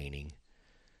complaining.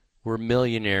 We're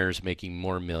millionaires making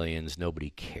more millions.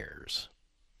 Nobody cares.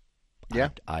 Yeah.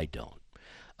 I don't.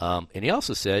 And he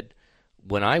also said,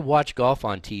 when I watch golf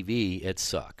on TV, it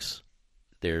sucks.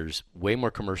 There's way more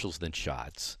commercials than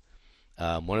shots.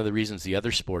 One of the reasons the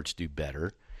other sports do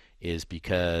better is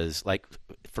because, like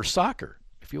for soccer,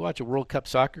 if you watch a World Cup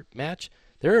soccer match,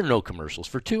 there are no commercials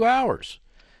for 2 hours.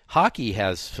 Hockey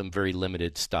has some very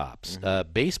limited stops.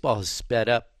 Baseball has sped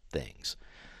up things.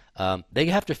 They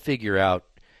have to figure out,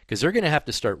 because they're going to have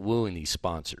to start wooing these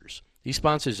sponsors. These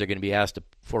sponsors are going to be asked to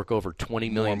fork over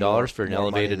 $20 million for an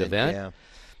elevated event. Yeah.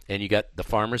 And you got the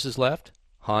Farmers is left,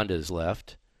 Honda is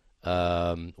left,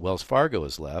 Wells Fargo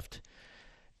is left.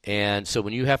 And so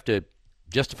when you have to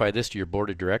justify this to your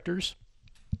board of directors,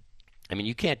 I mean,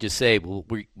 you can't just say, well,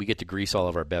 we get to grease all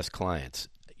of our best clients.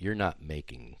 You're not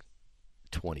making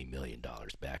 $20 million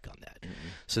back on that.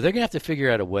 So they're going to have to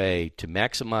figure out a way to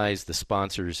maximize the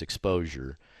sponsor's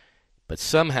exposure, but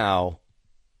somehow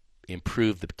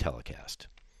improve the telecast.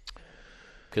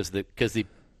 Because the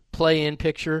play-in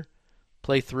picture,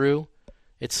 play-through,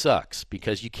 it sucks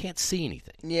because you can't see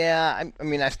anything. Yeah, I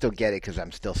mean, I still get it because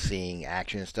I'm still seeing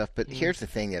action and stuff. But here's the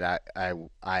thing that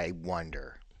I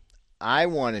wonder. I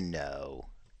want to know.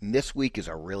 And this week is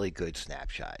a really good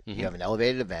snapshot. You have an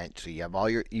elevated event, so you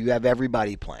have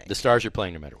everybody playing. The stars are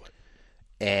playing no matter what.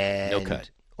 And no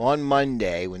cut. On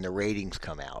Monday, when the ratings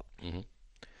come out,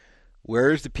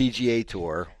 where's the PGA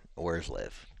Tour? Where's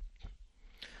Liv?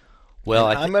 Well,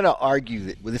 I'm going to argue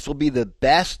that this will be the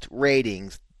best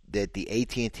ratings that the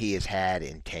AT&T has had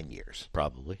in 10 years.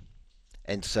 Probably.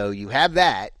 And so you have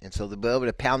that, and so they'll be able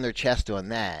to pound their chest on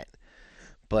that.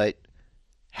 But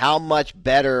how much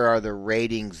better are the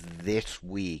ratings this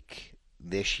week,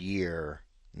 this year,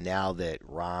 now that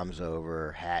Rahm's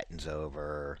over, Hatton's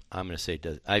over? I'm going to say it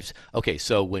does. Okay,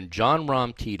 so when John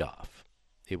Rahm teed off,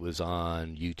 it was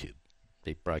on YouTube.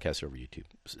 They broadcast over YouTube.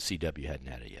 CW hadn't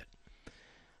had it yet.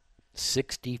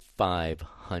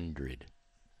 6,500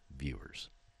 viewers.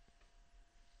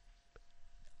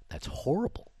 That's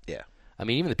horrible. Yeah. I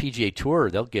mean, even the PGA Tour,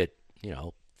 they'll get,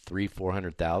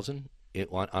 300,000-400,000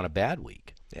 on a bad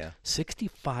week. Yeah.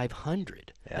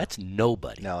 6,500. Yeah. That's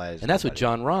nobody. No, that is and that's nobody. what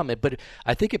John Rahm. But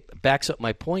I think it backs up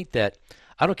my point that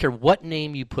I don't care what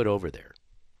name you put over there.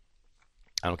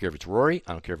 I don't care if it's Rory.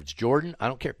 I don't care if it's Jordan. I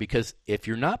don't care. Because if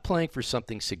you're not playing for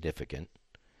something significant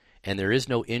and there is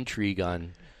no intrigue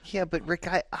on. Yeah, but Rick,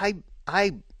 I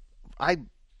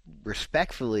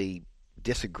respectfully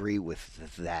disagree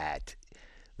with that.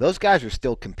 Those guys are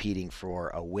still competing for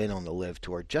a win on the Live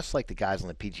Tour, just like the guys on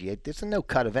the PGA. There's a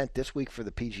no-cut event this week for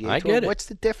the PGA I Tour. get it. What's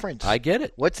the difference? I get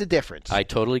it. What's the difference? I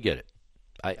totally get it.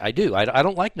 I do. I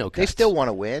don't like no cuts. They still want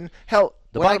to win. Hell,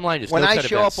 The bottom line is when I no-cut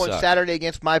show up events on suck. Saturday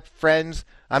against my friends,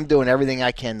 I'm doing everything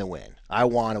I can to win. I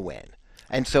want to win.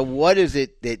 And so what is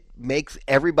it that makes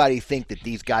everybody think that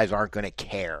these guys aren't going to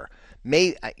care?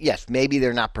 Yes, maybe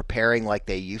they're not preparing like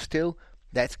they used to.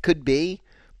 That could be.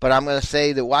 But I'm going to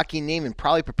say that Joaquin Niemann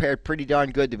probably prepared pretty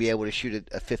darn good to be able to shoot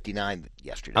a 59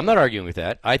 yesterday. I'm not arguing with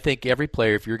that. I think every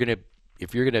player, if you're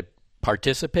gonna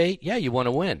participate, yeah, you want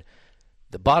to win.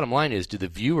 The bottom line is, do the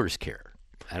viewers care?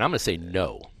 And I'm going to say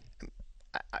no.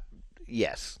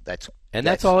 Yes, that's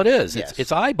all it is. Yes.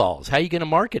 It's eyeballs. How are you going to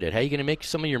market it? How are you going to make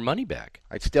some of your money back?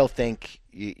 I still think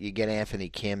you get Anthony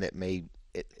Kim. That may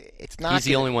it's not. He's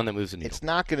the only one that moves the needle. It's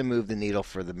not going to move the needle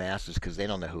for the masses because they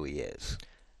don't know who he is.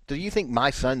 Do you think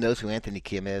my son knows who Anthony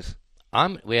Kim is?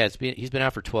 He's been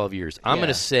out for 12 years. I'm going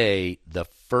to say the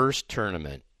first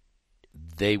tournament,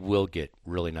 they will get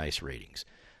really nice ratings.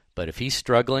 But if he's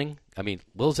struggling, I mean,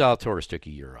 Will Zalatoris took a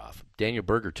year off. Daniel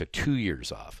Berger took 2 years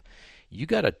off. You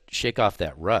got to shake off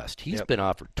that rust. He's been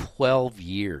off for 12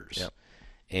 years.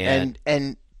 Yep.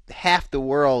 And half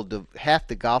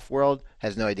the golf world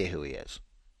has no idea who he is.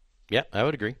 Yeah, I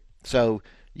would agree. So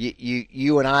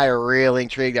you and I are really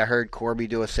intrigued. I heard Corby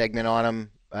do a segment on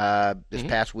him this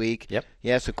past week. Yep.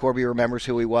 Yeah, so Corby remembers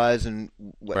who he was and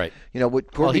right.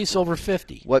 What Corby. Well, he's over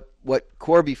 50. What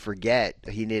Corby forget,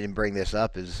 he didn't bring this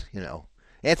up, is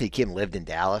Anthony Kim lived in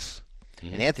Dallas.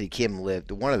 And Anthony Kim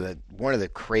lived one of the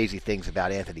crazy things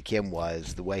about Anthony Kim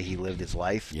was the way he lived his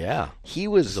life. Yeah. He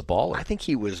was a baller. I think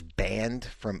he was banned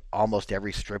from almost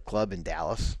every strip club in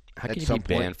Dallas. How can you be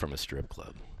banned from a strip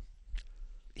club?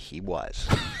 He was.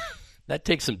 That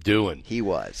takes some doing. He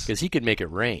was. Because he could make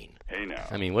it rain. Hey now.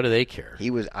 I mean, what do they care?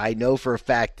 He was. I know for a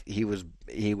fact he was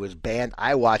banned.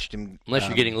 I watched him. Unless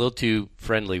you're getting a little too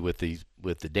friendly with the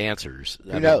dancers.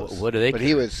 Who knows? What do they but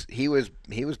care? he was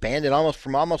banned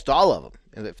from almost all of them.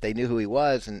 If they knew who he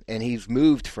was, and he's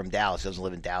moved from Dallas. He doesn't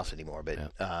live in Dallas anymore.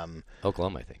 But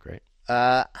Oklahoma, I think, right?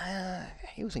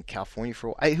 He was in California for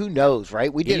a while. Who knows, right?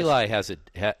 Eli has a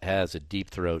deep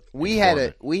throat.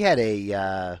 It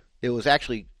was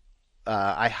actually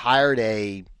I hired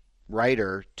a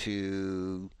writer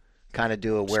to kind of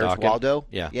do a Where's Waldo?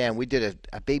 Yeah, and we did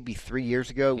a maybe 3 years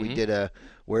ago. We did a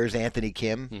Where's Anthony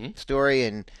Kim story,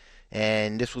 and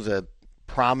this was a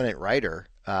prominent writer,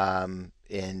 and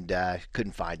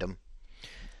couldn't find him.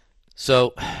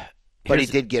 So, but he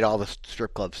did get all the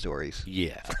strip club stories.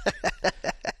 Yeah.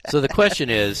 So the question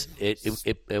is,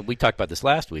 we talked about this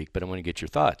last week, but I want to get your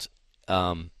thoughts.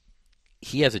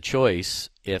 He has a choice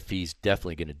if he's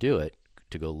definitely going to do it,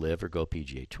 to go live or go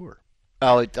PGA Tour.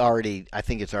 Oh, I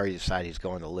think it's already decided he's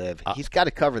going to live. He's got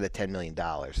to cover the $10 million.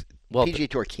 Well, PGA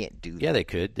Tour can't do that. Yeah, they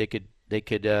could. They could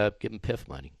give him PIF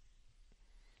money.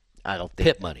 I don't think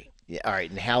PIP money. Yeah, all right,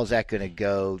 and how's that going to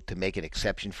go to make an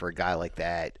exception for a guy like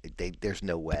that? There's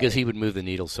no way. Because he would move the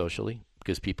needle socially,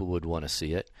 because people would want to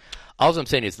see it. All I'm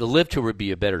saying is the Live Tour would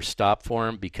be a better stop for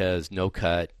him because no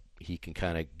cut, he can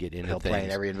kind of get into things. He'll play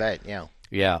in every event,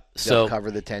 Yeah. They'll cover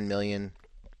the $10 million.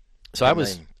 So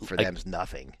for them's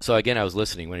nothing. So again, I was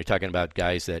listening when you're talking about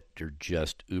guys that are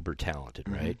just uber talented,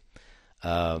 right?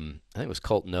 I think it was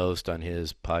Colton Oast on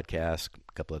his podcast,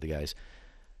 a couple other guys.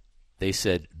 They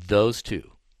said those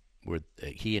two were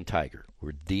he and Tiger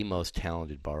were the most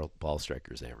talented ball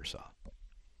strikers they ever saw.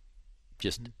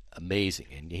 Just amazing,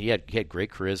 and he had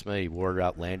great charisma. He wore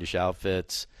outlandish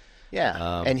outfits.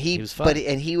 Yeah, and he was fun.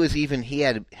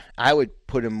 I would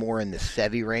put him more in the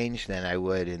Seve range than I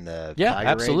would in the Tiger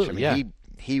absolutely. range. I mean,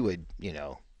 he would,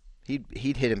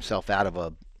 he'd hit himself out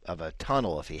of a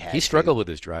tunnel if he had. He struggled with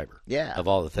his driver. Yeah, of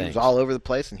all the things, he was all over the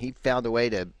place, and he found a way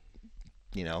to,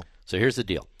 So here's the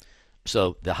deal.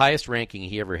 So the highest ranking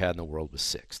he ever had in the world was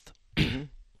 6th.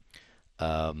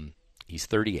 He's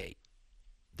 38.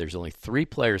 There's only 3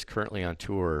 players currently on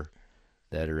tour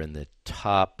that are in the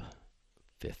top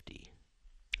 50.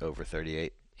 Over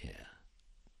 38. Yeah.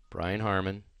 Brian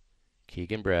Harmon,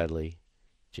 Keegan Bradley,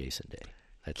 Jason Day.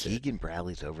 That's Keegan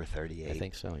Bradley's over 38. I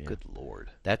think so, yeah. Good Lord.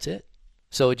 That's it.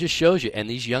 So it just shows you. And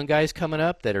these young guys coming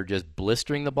up that are just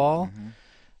blistering the ball,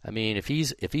 I mean, if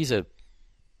he's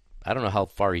I don't know how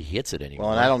far he hits it anymore.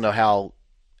 Well, and I don't know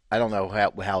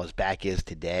how his back is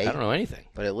today. I don't know anything.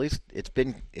 But at least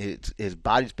his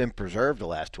body's been preserved the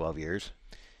last 12 years.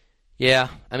 Yeah,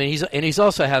 I mean he's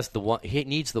also has the one. He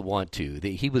needs the want to.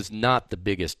 He was not the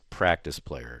biggest practice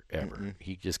player ever.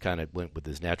 He just kind of went with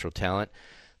his natural talent.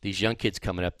 These young kids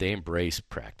coming up, they embrace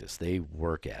practice. They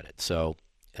work at it. So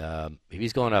if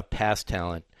he's going up past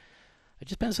talent, it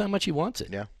just depends on how much he wants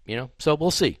it. Yeah, So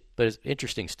we'll see. But it's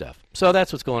interesting stuff. So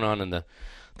that's what's going on in the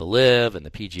Live and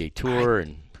the PGA Tour,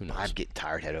 and who knows? I'm getting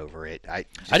tired head over it. I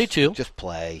do too. Just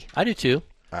play. I do too.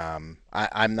 I'm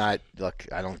not. Look,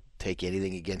 I don't take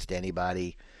anything against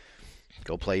anybody.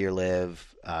 Go play your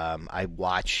Live. I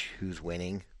watch who's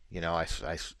winning.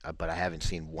 But I haven't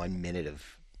seen 1 minute of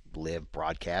Live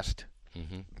broadcast.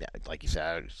 Like you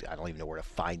said, I don't even know where to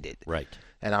find it. Right.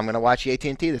 And I'm going to watch the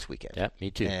AT&T this weekend. Yeah,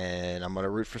 me too. And I'm going to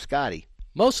root for Scotty.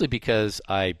 Mostly because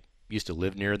I used to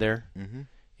live near there.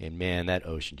 And, man, that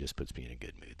ocean just puts me in a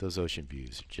good mood. Those ocean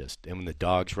views are just – and when the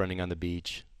dog's running on the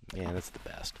beach, man, that's the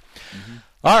best.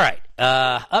 All right.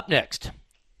 Up next,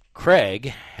 Craig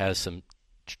has some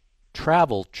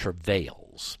travel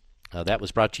travails. That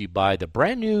was brought to you by the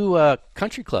brand-new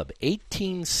country club,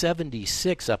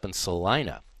 1876 up in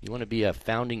Salina. You want to be a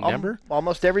founding member?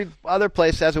 Almost every other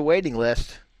place has a waiting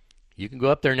list. You can go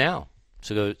up there now.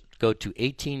 So go to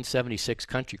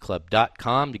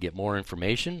 1876countryclub.com to get more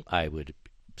information. I would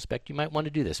expect you might want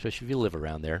to do this, especially if you live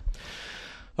around there.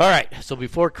 All right, so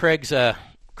before Craig's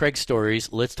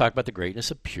stories, let's talk about the greatness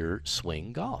of Pure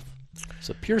Swing Golf.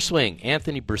 So Pure Swing,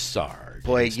 Anthony Broussard.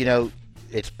 Boy,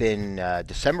 it's been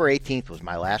December 18th was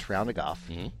my last round of golf,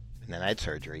 and then I had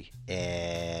surgery,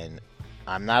 and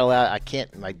I'm not allowed. I can't.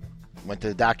 I went to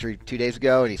the doctor 2 days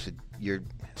ago, and he said,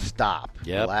 stop,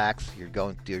 relax. You're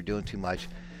doing too much.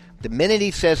 The minute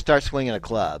he says start swinging a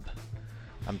club,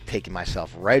 I'm taking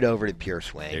myself right over to Pure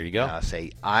Swing. There you go. I'll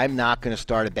say, I'm not going to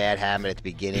start a bad habit at the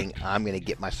beginning. I'm going to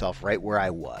get myself right where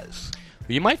I was.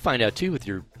 Well, you might find out, too, with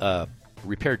your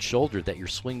repaired shoulder that your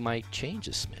swing might change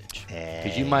a smidge.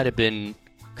 Because you might have been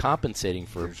compensating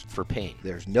for pain.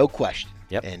 There's no question.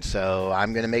 Yep. And so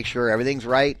I'm going to make sure everything's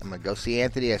right. I'm going to go see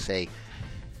Anthony. I say,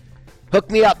 hook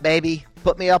me up, baby.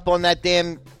 Put me up on that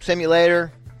damn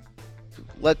simulator.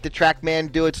 Let the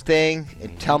TrackMan do its thing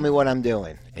and tell me what I'm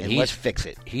doing. And let's fix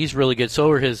it. He's really good. So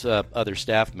are his other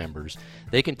staff members.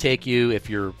 They can take you, if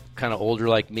you're kind of older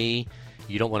like me,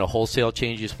 you don't want a wholesale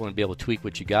change, you just want to be able to tweak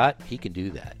what you got, he can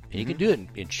do that. And he can do it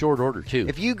in short order, too.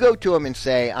 If you go to him and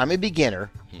say, I'm a beginner,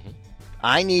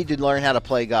 I need to learn how to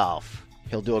play golf,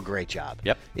 he'll do a great job.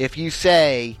 Yep. If you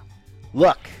say,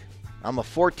 look, I'm a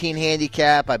 14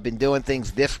 handicap, I've been doing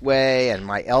things this way, and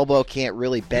my elbow can't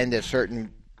really bend a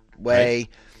certain way, right.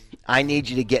 I need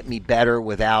you to get me better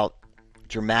without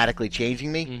dramatically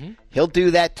changing me, he'll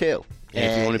do that too.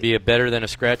 And if you want to be a better than a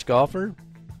scratch golfer,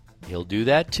 he'll do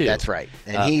that too. That's right.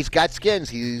 And he's got skins.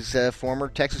 He's a former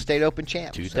Texas State Open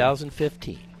champ.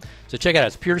 2015. So check it out.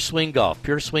 It's Pure Swing Golf.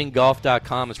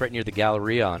 PureSwingGolf.com. It's right near the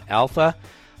Galleria on Alpha.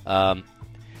 I'd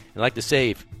like to say,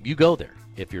 if you go there,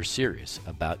 if you're serious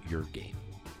about your game.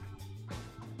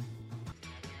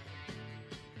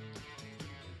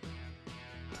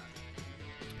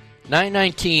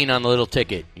 $9.19 on the little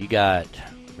ticket. You got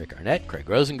Rick Arnett, Craig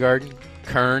Rosengarden,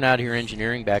 Kern out here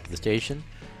engineering back at the station,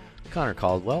 Connor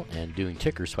Caldwell, and doing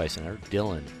tickers twice an hour,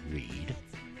 Dylan Reed.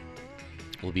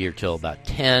 We'll be here till about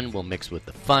 10. We'll mix with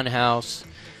the Fun House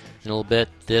in a little bit.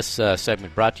 This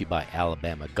segment brought to you by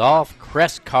Alabama Golf,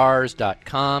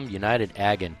 CrestCars.com, United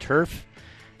Ag and Turf,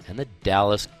 and the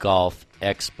Dallas Golf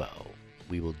Expo.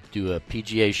 We will do a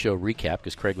PGA show recap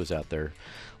because Craig was out there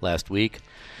last week.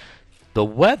 The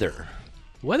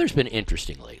weather's been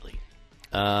interesting lately.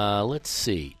 Let's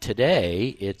see.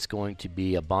 Today, it's going to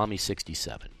be a balmy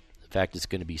 67. In fact, it's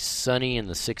going to be sunny in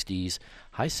the 60s,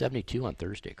 high 72 on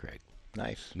Thursday, Craig.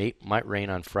 Nice. Might rain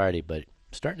on Friday, but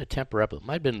starting to temper up. It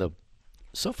might have been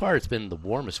so far it's been the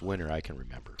warmest winter I can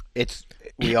remember.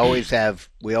 We always have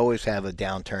a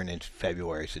downturn in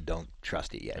February, so don't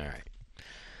trust it yet.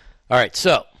 All right.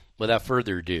 So, without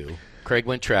further ado, Craig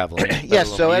went traveling. Yes,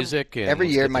 so every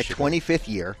year, my 25th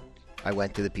year, I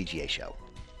went to the PGA show.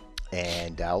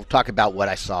 And I'll talk about what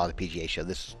I saw at the PGA show.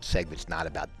 This segment's not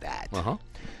about that.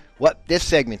 What this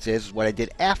segment is what I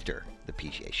did after the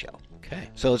PGA show. Okay.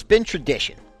 So it's been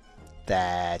tradition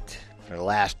that for the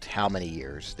last how many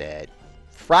years that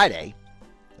Friday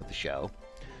of the show,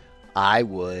 I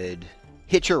would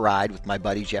hitch a ride with my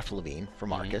buddy Jeff Levine from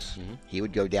Marcus. He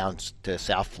would go down to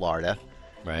South Florida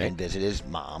and visit his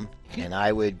mom, and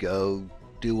I would go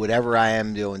do whatever I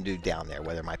am do down there,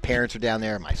 whether my parents are down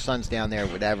there, my son's down there,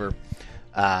 whatever.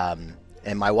 And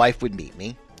my wife would meet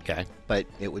me. Okay. But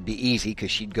it would be easy because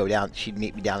she'd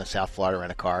meet me down in South Florida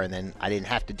in a car, and then I didn't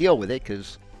have to deal with it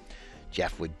because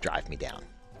Jeff would drive me down.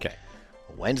 Okay.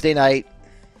 Wednesday night,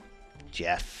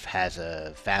 Jeff has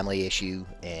a family issue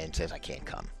and says I can't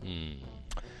come.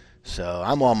 So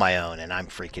I'm on my own, and I'm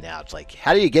freaking out. It's like,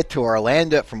 how do you get to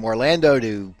Orlando, from Orlando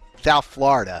to South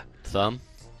Florida? Did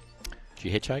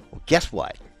you hitchhike? Well, guess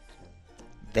what?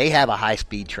 They have a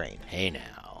high-speed train. Hey,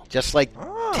 now. Just like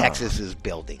Texas is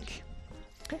building.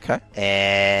 Okay.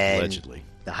 And allegedly,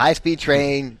 the high-speed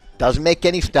train doesn't make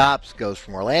any stops, goes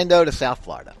from Orlando to South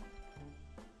Florida.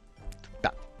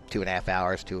 About 2.5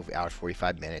 hours, 2 hours,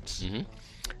 45 minutes.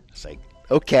 It's like,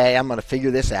 okay, I'm going to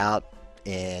figure this out.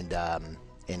 And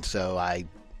so I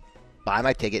buy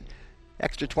my ticket.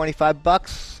 extra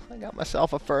 $25, I got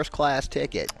myself a first-class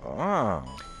ticket. Oh.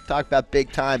 Talk about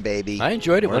big time, baby. I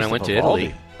enjoyed it when I Where's went the to Italy.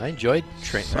 Vivaldi? I enjoyed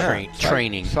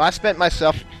training. So I spent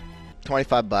myself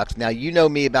 $25. Now, you know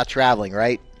me about traveling,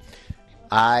 right?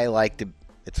 I like to.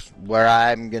 It's where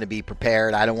I'm going to be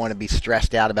prepared. I don't want to be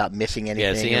stressed out about missing anything.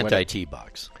 Yeah, it's the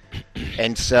anti-TeeBox.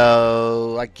 And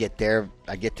so I get there.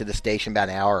 I get to the station about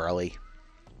an hour early.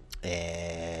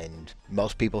 And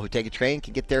most people who take a train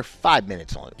can get there 5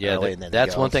 minutes early. And then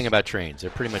that's one thing about trains.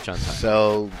 They're pretty much on time.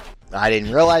 So I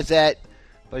didn't realize that.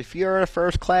 But if you're in a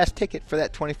first-class ticket for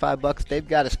that $25, they've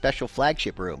got a special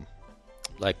flagship room.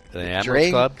 Like the Admirals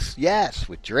Drinks, Club? yes,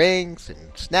 with drinks and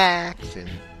snacks. And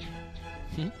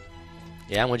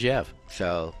Yeah, what'd you have?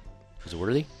 so Was it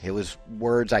worthy? it was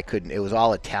words I couldn't. It was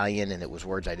all Italian, and it was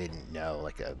words I didn't know,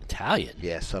 like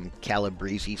Italian? some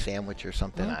calabrese sandwich or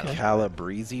something. I don't know.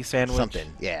 Calabrese sandwich.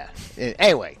 Something, yeah.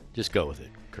 Anyway, Just go with it,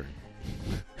 Kurt.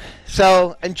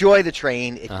 so enjoy the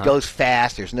train. It Uh-huh. goes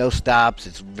fast. There's no stops.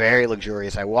 It's very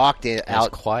luxurious. I walked in It's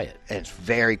out, quiet. and it's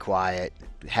very quiet.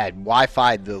 Had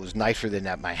Wi-Fi that was nicer than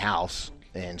at my house,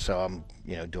 and so I'm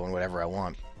doing whatever I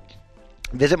want.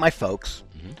 Visit my folks.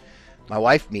 Mm-hmm. My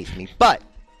wife meets me, but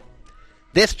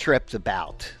this trip's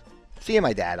about seeing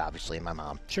my dad, obviously, and my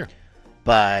mom. Sure.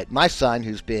 But my son,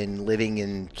 who's been living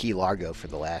in Key Largo for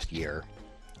the last year,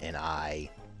 and I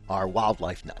are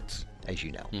wildlife nuts, as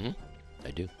you know. Mm-hmm.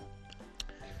 I do.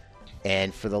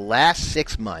 And for the last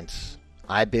 6 months,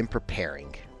 I've been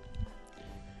preparing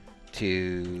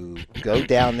to go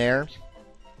down there,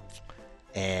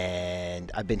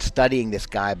 and I've been studying this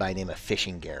guy by the name of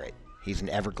Fishing Garrett. He's an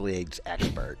Everglades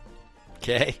expert,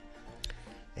 Okay.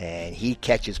 and he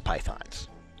catches pythons.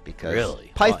 Because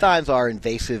Really? pythons are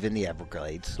invasive in the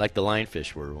Everglades. Like the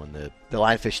lionfish were when the... The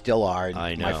lionfish still are. And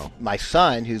I know. My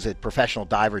son, who's a professional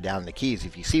diver down in the Keys,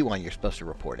 if you see one, you're supposed to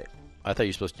report it. I thought you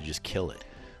were supposed to just kill it.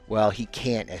 Well, he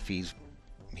can't if he's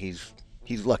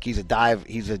a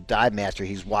dive master.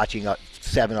 He's watching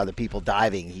 7 other people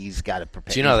diving. He's got to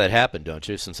prepare. So you know how that happened, don't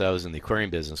you? Since I was in the aquarium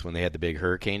business when they had the big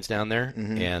hurricanes down there,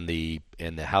 and the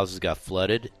houses got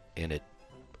flooded and it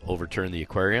overturned the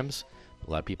aquariums. A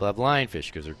lot of people have lionfish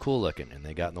because they're cool looking, and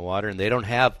they got in the water, and they don't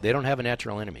have a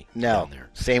natural enemy No. down there.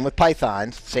 Same with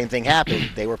pythons. Same thing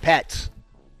happened. They were pets,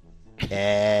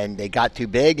 and they got too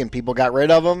big, and people got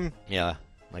rid of them. Yeah,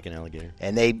 like an alligator.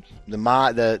 And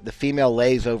the female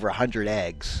lays over 100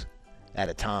 eggs at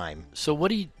a time. So what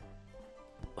do you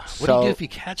do if you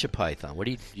catch a python? What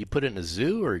do you put it in a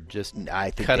zoo or just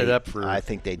cut it up for? I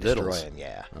think they destroy vittles? them.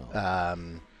 Yeah.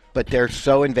 Oh. But they're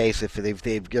so invasive.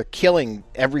 They're killing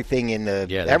everything in the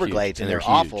Yeah, they're Everglades, huge, and and they're they're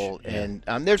awful. huge,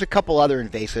 yeah. And there's a couple other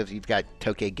invasives. You've got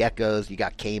tokay geckos. You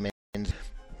got caimans.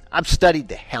 I've studied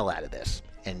the hell out of this,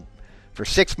 and for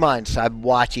 6 months, I'm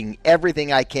watching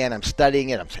everything I can. I'm studying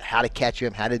it. How to catch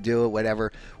them, how to do it,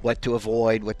 whatever, what to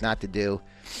avoid, what not to do.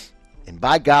 And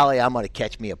by golly, I'm going to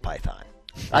catch me a python.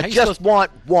 I just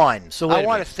want one. So I wait a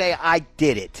want minute. to say I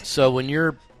did it. So when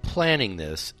you're planning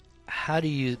this, how do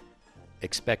you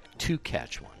expect to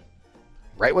catch one?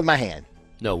 Right with my hand.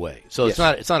 No way. So Yes.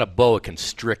 it's not a boa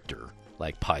constrictor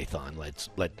like python.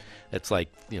 It's like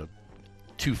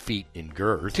 2 feet in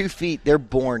girth. 2 feet. They're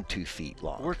born 2 feet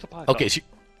long. Where's the python? Okay, so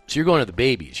you're going to the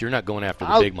babies. You're not going after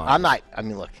the big monsters. I'm not. I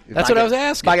mean, look. That's what I was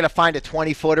asking. Am I going to find a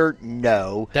 20-footer?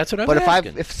 No. That's what I was But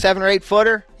asking. if 7 or 8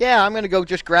 footer, yeah, I'm going to go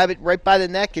just grab it right by the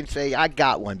neck and say, I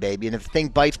got one, baby. And if the thing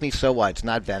bites me, so what? It's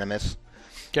not venomous.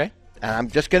 Okay. And I'm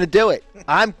just going to do it.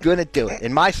 I'm going to do it.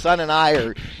 And my son and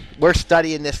I we're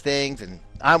studying this thing, and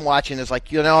I'm watching this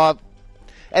like,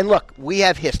 and look, we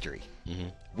have history. Mm-hmm.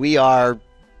 We are,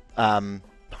 all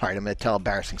right, I'm going to tell an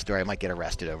embarrassing story. I might get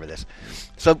arrested over this.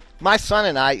 So my son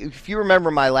and I, if you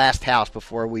remember my last house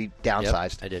before we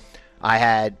downsized, Yep, I did.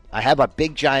 I have a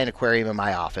big giant aquarium in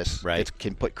my office Right. that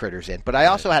can put critters in, but I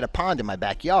also had a pond in my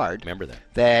backyard Remember that.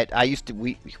 that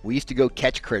we used to go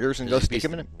catch critters and go This stick is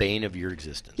them in. the bane of your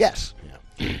existence. Yes.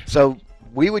 Yeah. So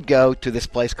we would go to this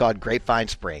place called Grapevine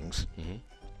Springs Mhm.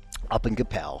 up in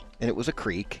Capel, and it was a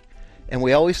creek, and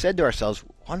we always said to ourselves,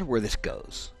 wonder where this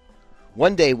goes.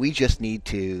 One day we just need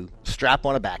to strap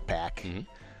on a backpack Mhm.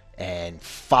 and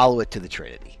follow it to the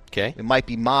Trinity. Okay. It might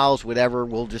be miles, whatever.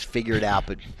 We'll just figure it out,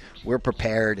 but we're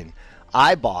prepared. And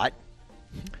I bought,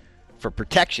 for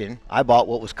protection,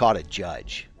 what was called a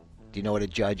judge. Do you know what a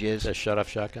judge is? Is that a shut-off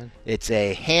shotgun? It's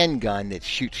a handgun that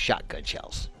shoots shotgun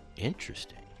shells.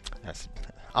 Interesting.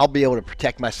 I'll be able to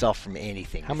protect myself from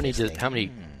anything. How with many? this thing.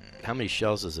 How many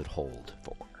shells does it hold?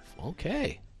 4.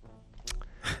 Okay.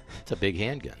 It's a big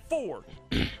handgun. 4.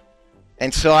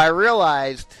 And so I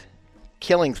realized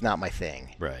killing's not my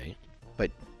thing. Right. But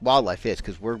wildlife is,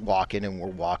 because we're walking and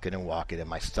and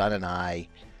my son and I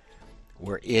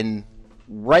were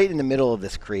right in the middle of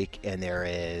this creek, and there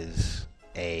is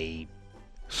a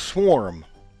swarm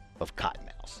of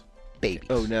cottonmouths, babies.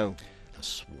 Oh, no. A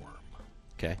swarm.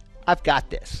 Okay. I've got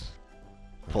this.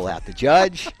 Pull out the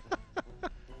judge.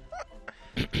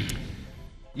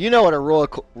 You know what a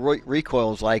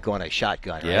recoil is like on a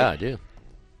shotgun, right? Yeah, I do.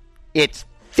 It's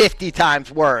 50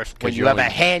 times worse when you have a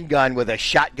handgun with a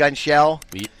shotgun shell.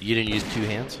 You didn't use two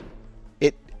hands?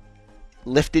 It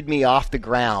lifted me off the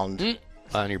ground.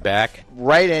 On your back?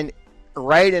 Right in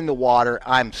the water.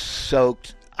 I'm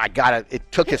soaked.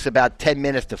 It took us about 10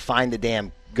 minutes to find the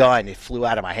damn gun. It flew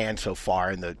out of my hand so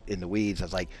far in the weeds. I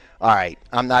was like, all right,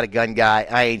 I'm not a gun guy.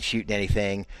 I ain't shooting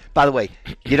anything. By the way,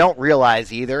 you don't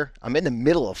realize either, I'm in the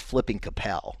middle of flipping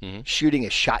Capel, shooting a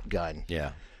shotgun.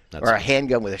 Yeah. Or a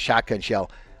handgun with a shotgun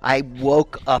shell. I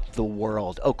woke up the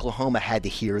world. Oklahoma had to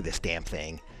hear this damn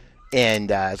thing. And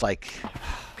it's like...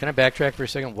 Can I backtrack for a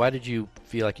second? Why did you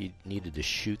feel like you needed to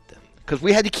shoot them? Because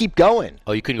we had to keep going.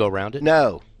 Oh, you couldn't go around it?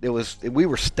 No. We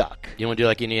were stuck. You want to do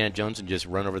like Indiana Jones and just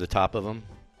run over the top of them?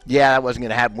 Yeah, that wasn't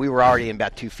going to happen. We were already in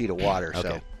about 2 feet of water.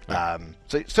 Okay.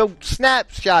 So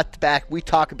snapshot back. We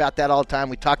talk about that all the time.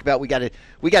 We talk about we got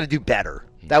to do better.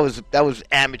 That was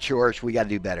amateurish. We got to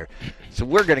do better. So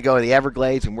we're going to go to the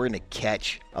Everglades and we're going to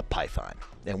catch a python,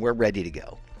 and we're ready to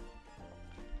go.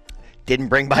 Didn't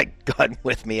bring my gun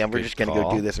with me, and we're just going to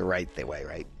go do this the right way,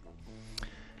 right?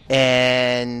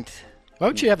 And why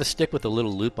don't you have a stick with a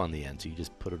little loop on the end so you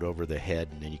just put it over the head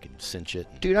and then you can cinch it?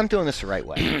 Dude, I'm doing this the right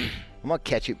way. I'm going to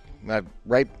catch it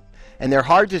right, and they're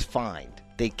hard to find.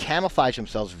 They camouflage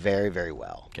themselves very, very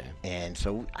well. Okay. And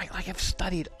so I've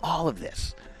studied all of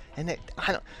this. And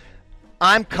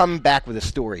I'm coming back with a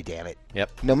story, damn it.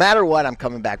 Yep. No matter what, I'm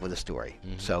coming back with a story.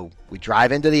 Mm-hmm. So we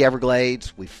drive into the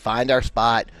Everglades. We find our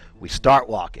spot. We start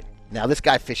walking. Now, this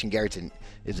guy fishing Garrettson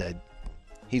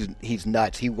he's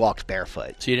nuts. He walks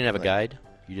barefoot. So you didn't have a guide?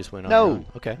 You just went on? No.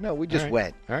 Okay. No, we just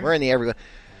went. All right. We're in the Everglades.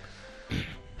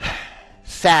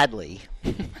 Sadly,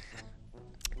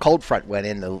 cold front went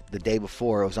in the day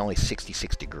before. It was only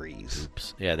 66 degrees.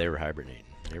 Oops. Yeah, they were hibernating.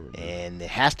 And it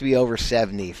has to be over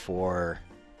 70 for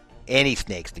any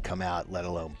snakes to come out, let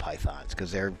alone pythons, because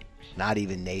they're not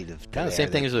even native to kind of the same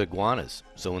thing as the iguanas.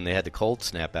 So when they had the cold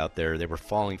snap out there, they were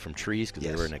falling from trees because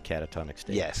they were in a catatonic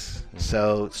state. Yes. Mm-hmm.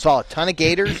 So saw a ton of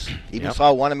gators. Even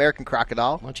saw one American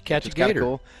crocodile. Why don't you catch a gator?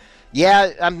 Cool.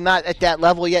 Yeah, I'm not at that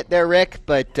level yet there, Rick,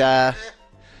 but Tarzan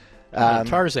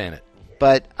it.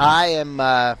 But I am...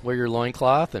 wear your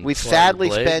loincloth. And we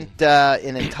sadly spent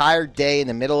an entire day in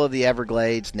the middle of the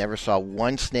Everglades. Never saw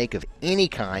one snake of any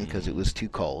kind because it was too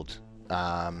cold.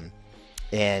 But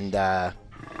I'm going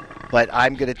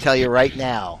to tell you right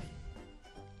now,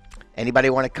 anybody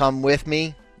want to come with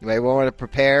me? Anybody want to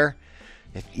prepare?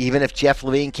 Even if Jeff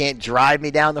Levine can't drive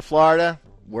me down to Florida,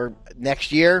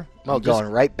 next year, I'm going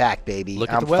right back, baby.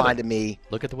 I'm finding me.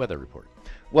 Look at the weather report.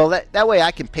 Well, that way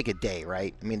I can pick a day,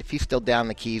 right? I mean, if he's still down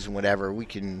the Keys and whatever, we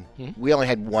can. Mm-hmm. We only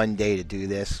had one day to do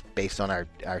this based on our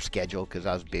schedule because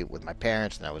I was with my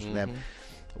parents and I was with them.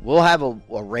 We'll have a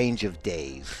range of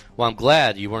days. Well, I'm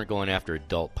glad you weren't going after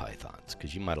adult pythons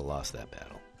because you might have lost that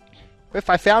battle. If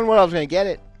I found one, I was going to get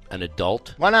it. An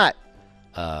adult? Why not?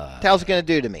 What the hell's it going to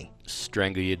do to me?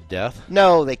 Strangle you to death?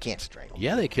 No, they can't strangle.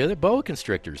 Yeah, they kill. They're boa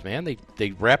constrictors, man.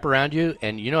 They wrap around you,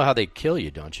 and you know how they kill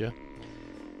you, don't you?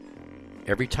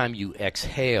 Every time you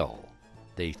exhale,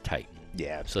 they tighten.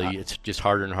 Yeah. So it's just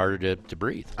harder and harder to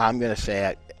breathe. I'm going to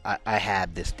say I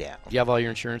have this down. You have all your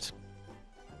insurance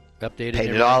updated? Paid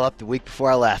it all up the week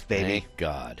before I left, baby. Thank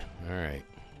God. All right.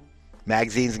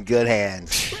 Magazine's in good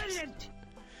hands.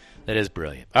 That is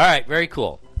brilliant. All right. Very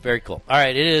cool. Very cool. All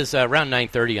right. It is around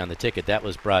 9:30 on the ticket. That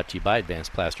was brought to you by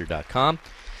AdvancedPlaster.com.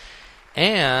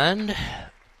 And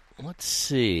let's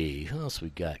see. Who else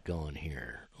we got going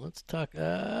here? Let's talk,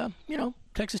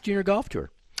 Texas Junior Golf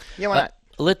Tour. Yeah, why not?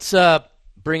 Let's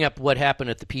bring up what happened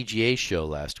at the PGA show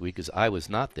last week, because I was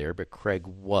not there, but Craig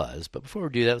was. But before we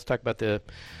do that, let's talk about the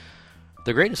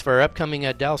greatest for our upcoming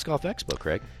Dallas Golf Expo,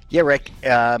 Craig. Yeah, Rick.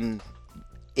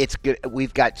 It's good.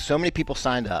 We've got so many people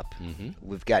signed up. Mm-hmm.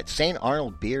 We've got St.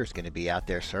 Arnold Beer is going to be out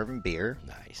there serving beer.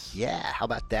 Nice. Yeah, how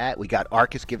about that? We got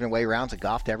Arcus giving away rounds of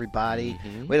golf to everybody.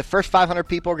 Mm-hmm. The first 500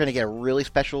 people are going to get a really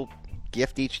special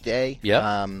gift each day.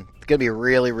 Yeah. It's going to be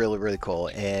really, really, really cool.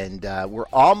 And we're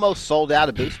almost sold out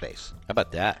of booth space. How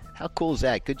about that? How cool is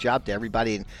that? Good job to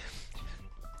everybody. And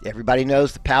everybody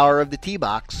knows the power of the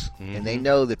TeeBox, and they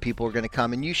know that people are going to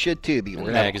come, and you should too. We're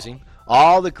the magazine.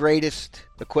 All the greatest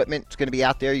equipment is going to be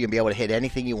out there. You're going to be able to hit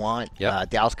anything you want. Yep.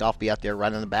 Dallas Golf will be out there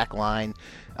running the back line.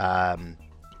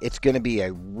 it's going to be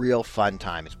a real fun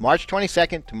time. It's March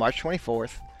 22nd to March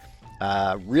 24th.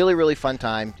 Really, really fun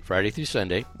time. Friday through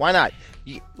Sunday. Why not?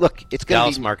 Look, it's going to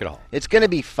Dallas be Market Hall. It's going to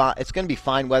be fun. It's going to be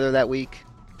fine weather that week,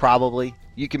 probably.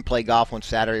 You can play golf on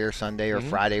Saturday or Sunday or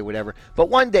Friday, whatever. But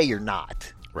one day you're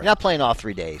not. Right. You're not playing all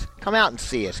 3 days. Come out and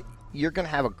see us. You're going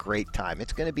to have a great time.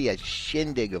 It's going to be a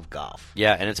shindig of golf.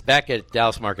 Yeah, and it's back at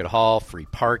Dallas Market Hall. Free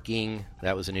parking.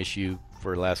 That was an issue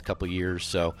for the last couple of years.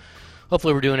 So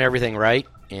hopefully we're doing everything right,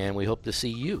 and we hope to see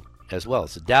you as well.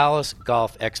 It's the Dallas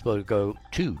Golf Expo. Go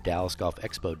to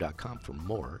dallasgolfexpo.com for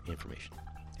more information.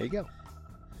 There you go.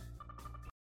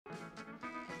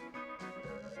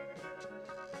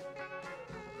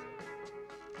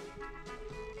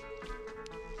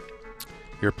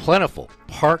 Your plentiful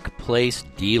Park Place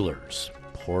dealers.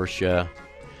 Porsche.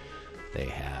 They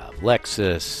have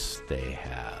Lexus. They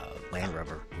have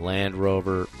Land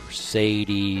Rover,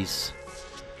 Mercedes,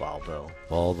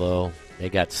 Volvo. They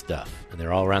got stuff, and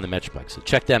they're all around the Metroplex. So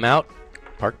check them out.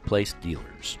 Park Place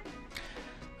dealers.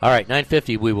 All right,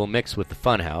 9:50. We will mix with the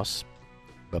Funhouse,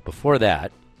 but before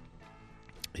that,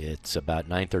 it's about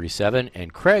 9:37,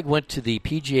 and Craig went to the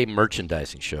PGA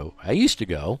merchandising show. I used to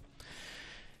go.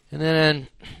 And then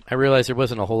I realized there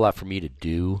wasn't a whole lot for me to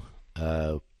do,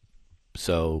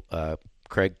 so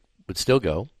Craig would still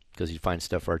go because he'd find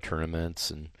stuff for our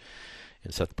tournaments and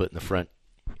stuff to put in the front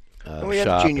we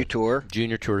shop. have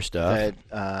Junior tour stuff.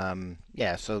 And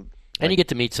you get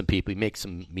to meet some people. You make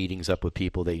some meetings up with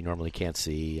people that you normally can't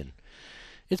see, and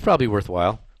it's probably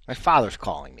worthwhile. My father's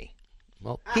calling me.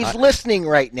 Well, he's listening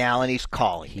right now, and he's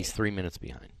calling me. He's 3 minutes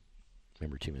behind.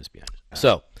 Remember, 2 minutes behind.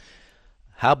 So.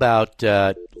 How about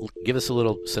give us a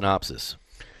little synopsis?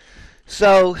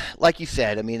 So, like you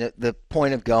said, I mean, the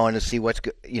point of going to see what's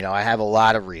I have a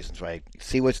lot of reasons, right?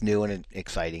 See what's new and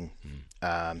exciting.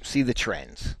 See the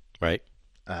trends. Right.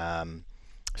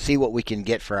 See what we can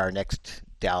get for our next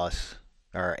Dallas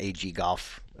or AG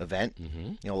golf event.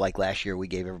 Mm-hmm. Like last year, we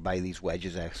gave everybody these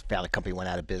wedges. I found a company went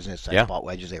out of business. I bought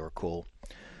wedges. They were cool.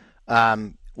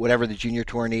 Whatever the junior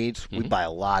tour needs, we buy a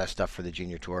lot of stuff for the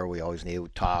junior tour. We always need to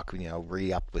talk,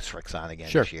 re-up with Srixon again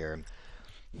this year.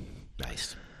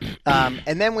 Nice.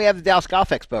 And then we have the Dallas Golf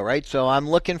Expo, right? So I'm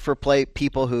looking for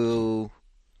people who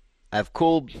have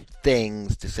cool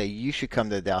things to say, you should come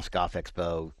to the Dallas Golf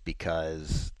Expo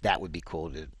because that would be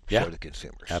cool to show the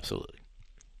consumers. Absolutely.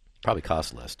 Probably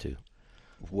cost less, too.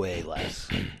 Way less.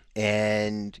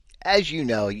 And as you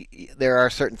know, there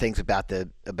are certain things about the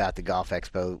Golf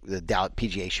Expo, the Dallas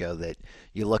PGA show that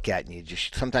you look at and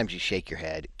sometimes you shake your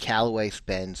head. Callaway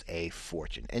spends a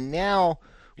fortune. And now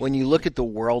when you look at the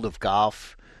world of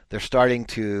golf, they're starting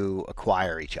to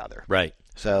acquire each other. Right.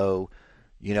 So,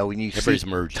 when you see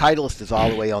Titleist is all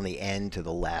the way on the end to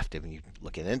the left, and you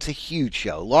look at it, it's a huge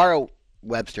show. Laura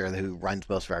Webster, who runs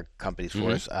most of our companies for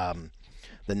us,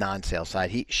 the non-sales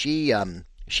side, she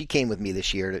came with me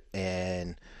this year,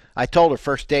 and I told her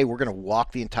first day we're going to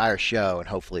walk the entire show, and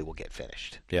hopefully we'll get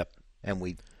finished. Yep. And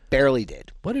we barely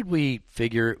did. What did we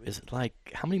figure? Is it like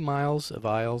how many miles of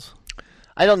aisles?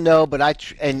 I don't know, but I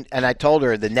told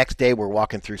her the next day we're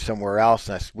walking through somewhere else,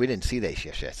 and we didn't see that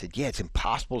yesterday. I said, it's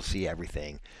impossible to see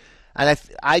everything. And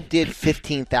I did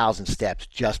 15,000 steps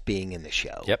just being in the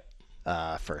show. Yep.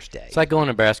 First day. It's like going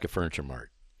to Nebraska Furniture Mart.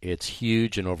 It's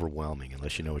huge and overwhelming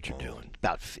unless you know what you're doing.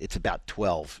 It's about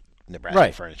 12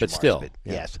 Nebraska Furniture but Marts. Still.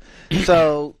 Yes.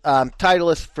 So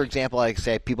Titleist, for example, like I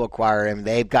say, people acquire them.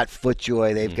 They've got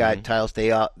FootJoy. They've got Titleist.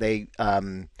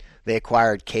 They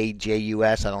acquired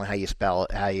KJUS. I don't know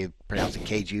how you pronounce it,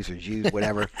 KJUS or Jews,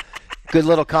 whatever. Good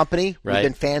little company. Right. We've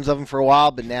been fans of them for a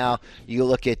while, but now you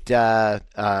look at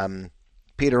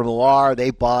Peter Millar.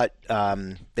 They bought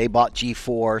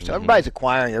G4. So everybody's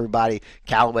acquiring everybody.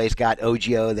 Callaway's got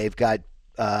OGO. They've got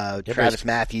Travis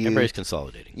Matthews. Everybody's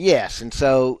consolidating. Yes, and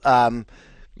so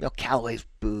Callaway's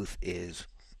booth is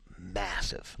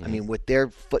massive. I mean, what their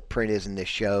footprint is in this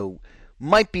show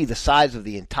might be the size of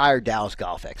the entire Dallas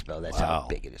Golf Expo. That's how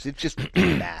big it is. It's just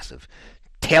massive.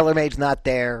 TaylorMade's not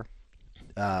there.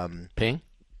 Ping?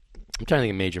 I'm trying to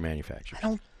think of major manufacturers. I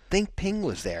don't think Ping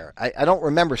was there. I don't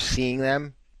remember seeing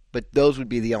them, but those would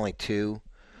be the only two.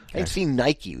 I didn't see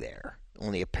Nike there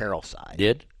on the apparel side.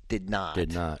 Did not.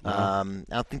 No.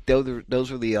 I think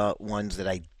those are the ones that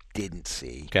I didn't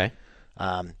see. Okay.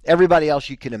 Everybody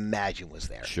else you can imagine was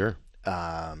there. Sure.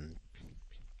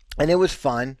 And it was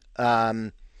fun.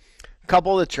 A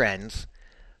couple of the trends.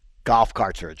 Golf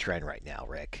carts are a trend right now,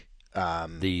 Rick.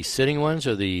 The sitting ones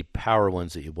or the power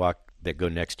ones that you walk that go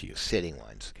next to you? Sitting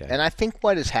ones. Okay. And I think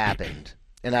what has happened,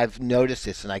 and I've noticed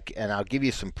this, and I'll give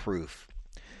you some proof.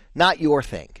 Not your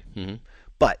thing,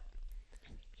 but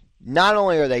not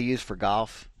only are they used for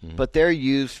golf, but they're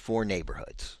used for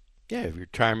neighborhoods. Yeah,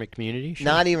 retirement community. Sure.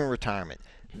 Not even retirement.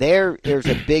 There's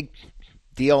a big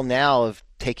deal now of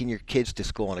taking your kids to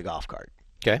school in a golf cart.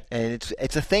 Okay. And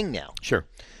it's a thing now. Sure.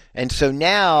 And so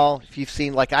now, if you've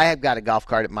seen, like I have got a golf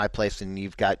cart at my place, and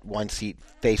you've got one seat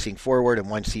facing forward and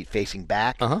one seat facing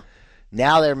back. Uh-huh.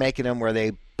 Now they're making them where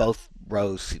they both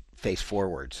rows face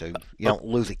forward, so you don't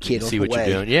lose a kid on see the what way.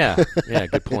 you're doing. Yeah, yeah,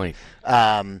 good point.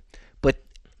 But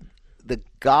the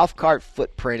golf cart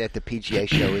footprint at the PGA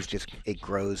show is just, it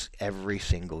grows every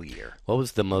single year. What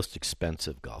was the most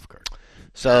expensive golf cart?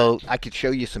 So I could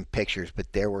show you some pictures,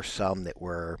 but there were some that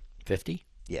were 50?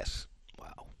 yes.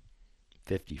 Wow.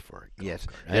 50 for a golf Yes.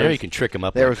 cart. I know you can trick them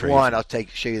up. There like was crazy. one. I'll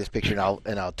show you this picture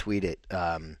and I'll tweet it.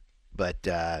 But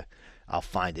I'll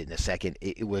find it in a second.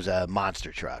 It was a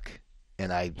monster truck,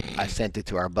 and I sent it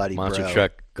to our buddy. Monster Bro.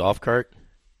 truck golf cart.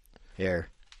 Here.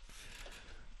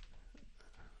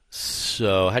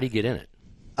 So how do you get in it?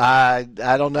 I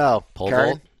don't know. Pole Karen,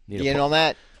 vault? Need a you in pole- on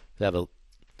that?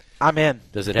 I'm in.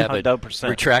 Does it have a 100%.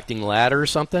 retracting ladder or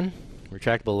something?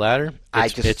 Retractable ladder?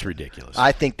 It's ridiculous.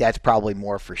 I think that's probably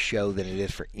more for show than it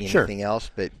is for anything else.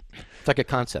 But it's like a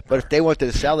concept. if they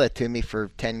wanted to sell that to me for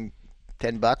 $10,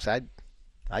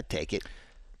 I'd take it.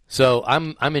 So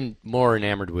I'm more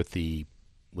enamored with the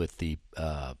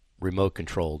remote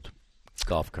controlled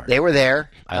golf cart. They were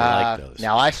there. I like those.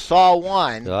 Now I saw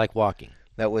one I like walking.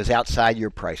 that was outside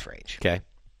your price range. Okay.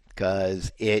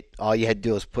 Because all you had to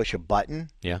do was push a button.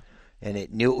 Yeah. And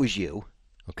it knew it was you.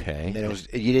 Okay. And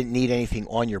you didn't need anything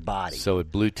on your body. So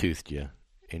it Bluetoothed you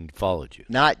and followed you.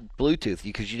 Not Bluetooth,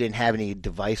 because you didn't have any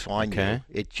device on you. Okay.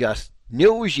 It just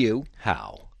knew it was you.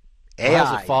 How? AI.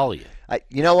 How does it follow you?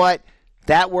 You know what?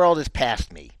 That world has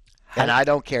passed me, and I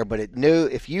don't care. But it knew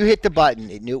if you hit the button,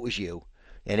 it knew it was you,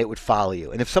 and it would follow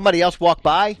you. And if somebody else walked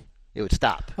by, it would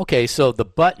stop. Okay, so the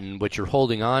button, which you're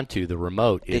holding on to, the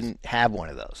remote, Didn't have one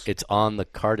of those. it's on the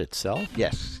cart itself?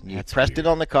 Yes, you That's pressed weird. it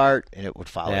on the cart, and it would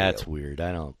follow That's you. weird.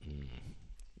 I don't.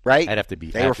 Right? I'd have to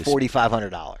be. They were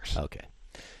 $4,500. Okay.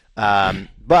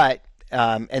 But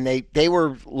and they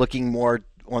were looking more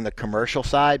on the commercial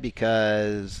side,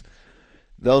 because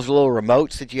those little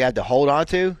remotes that you had to hold on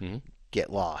to get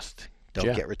lost,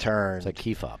 don't get returned. It's like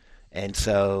key fob. And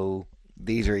so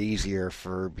these are easier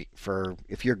for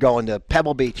if you're going to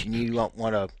Pebble Beach and you don't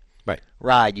want to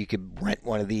ride, you could rent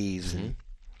one of these. And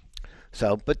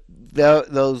so, but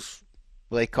those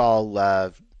what they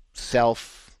call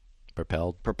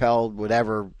self-propelled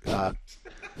whatever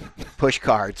push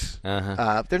carts.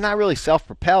 They're not really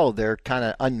self-propelled. They're kind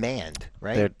of unmanned,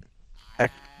 right?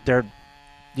 They're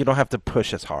you don't have to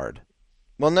push as hard.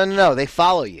 Well, no. They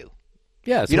follow you.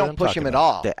 Yeah, You don't push them at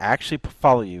all. They actually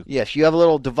follow you. Yes, you have a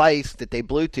little device that they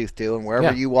Bluetooth to, and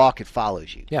wherever you walk, it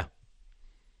follows you. Yeah.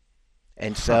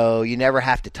 And so you never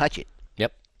have to touch it.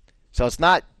 Yep. So it's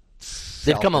not.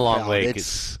 They've come a long way.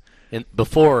 It's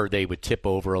Before they would tip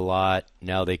over a lot.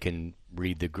 Now they can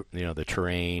read the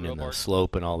terrain and the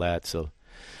slope and all that. So,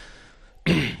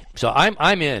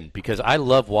 I'm in because I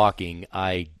love walking.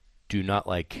 I do not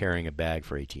like carrying a bag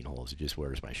for 18 holes. It just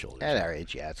wears my shoulders. at our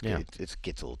age, it's good. It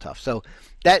gets a little tough. So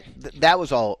that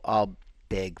was all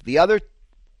big. The other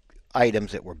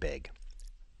items that were big,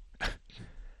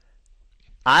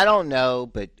 I don't know,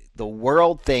 but the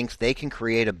world thinks they can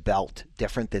create a belt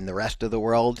different than the rest of the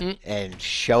world and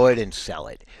show it and sell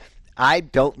it. I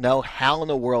don't know how in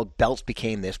the world belts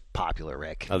became this popular,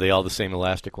 Rick. Are they all the same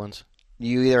elastic ones?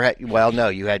 You either had,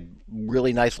 you had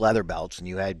really nice leather belts, and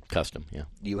you had Custom, yeah.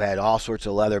 You had all sorts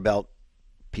of leather belt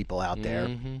people out there,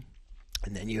 and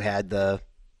then you had the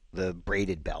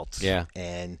braided belts. Yeah.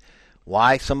 And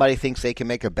why somebody thinks they can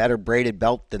make a better braided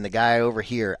belt than the guy over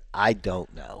here, I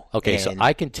don't know. Okay, so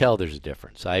I can tell there's a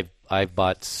difference. I've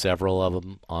bought several of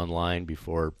them online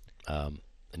before a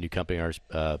new company ours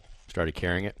started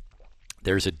carrying it.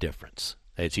 There's a difference.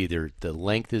 It's either the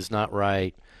length is not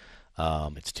right.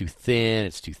 It's too thin.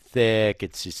 It's too thick.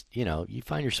 It's just, you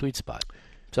find your sweet spot.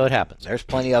 So it happens. There's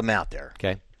plenty of them out there.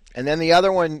 Okay. And then the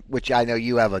other one, which I know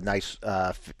you have a nice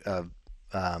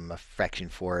affection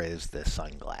for, is the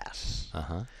sunglass.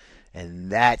 Uh-huh.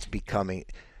 And that's becoming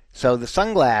 – so the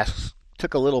sunglass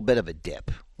took a little bit of a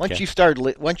dip. Once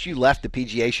Okay. once you left the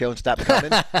PGA show and stopped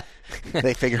coming,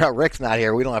 they figured out Rick's not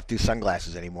here. We don't have to do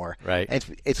sunglasses anymore. Right. And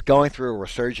it's going through a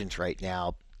resurgence right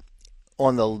now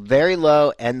on the very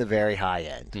low and the very high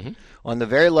end. On the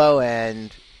very low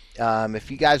end,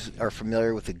 if you guys are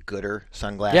familiar with the Gooder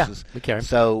sunglasses. Yeah, we carry 'em.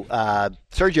 So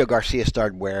Sergio Garcia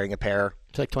started wearing a pair.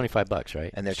 It's like $25, right?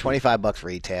 And they're $25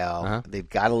 retail. Uh-huh. They've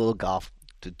got a little golf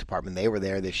department. They were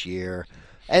there this year.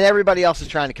 And everybody else is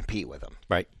trying to compete with them.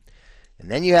 Right. And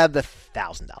then you have the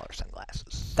 $1,000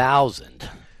 sunglasses. 1,000.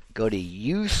 Go to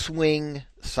U-Swing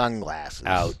Sunglasses.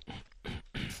 Out.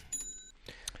 I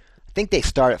think they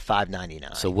start at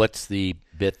 $5.99. So what's the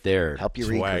bit there? Help you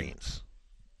read greens.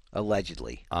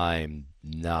 Allegedly. I'm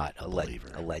not a believer.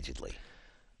 Allegedly.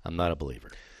 I'm not a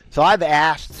believer. So I've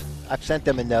sent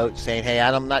them a note saying, hey,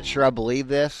 I'm not sure I believe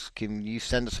this. Can you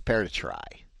send us a pair to try?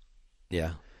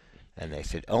 Yeah. And they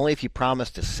said, only if you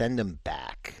promise to send them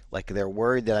back. Like, they're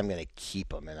worried that I'm going to keep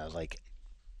them. And I was like,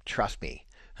 trust me.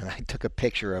 And I took a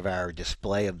picture of our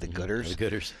display of the Gooders. The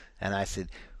Gooders. And I said,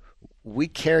 we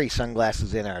carry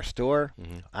sunglasses in our store.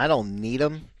 I don't need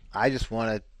them. I just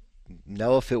want to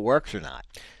know if it works or not.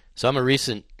 So I'm a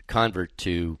recent convert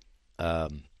to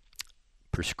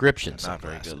prescription Not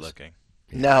sunglasses. very good looking.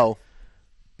 No.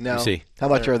 You see. How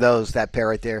much are those, that pair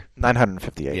right there?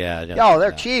 $958. Yeah. Oh,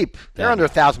 they're cheap. They're under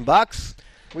 $1,000.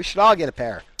 We should all get a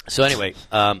pair. So anyway,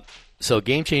 so a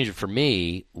game changer for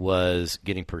me was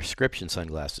getting prescription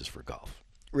sunglasses for golf.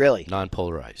 Really?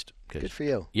 Non-polarized. Good for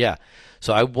you. Yeah.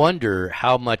 So I wonder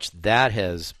how much that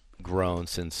has grown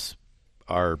since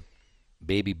our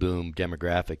baby boom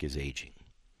demographic is aging.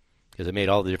 Because it made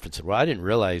all the difference. Well, I didn't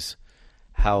realize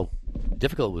how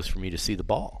difficult it was for me to see the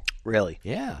ball. Really?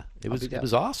 Yeah. It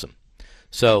was awesome.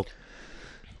 So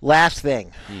last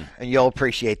thing, and you'll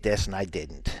appreciate this, and I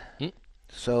didn't.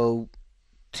 So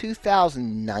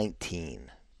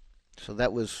 2019. So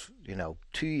that was,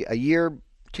 2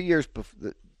 years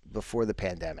before the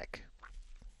pandemic.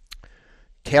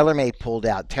 TaylorMade pulled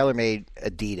out. TaylorMade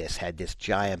Adidas had this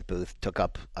giant booth, took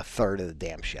up a third of the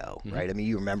damn show, right? I mean,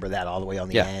 you remember that all the way on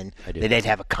the end. I do. They did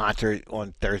have a concert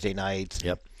on Thursday nights.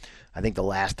 Yep. I think the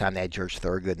last time they had George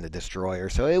Thorogood and the Destroyer,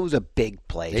 so it was a big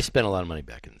place. They spent a lot of money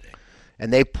back in the day.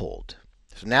 And they pulled.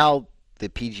 So now the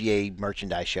PGA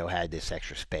merchandise show had this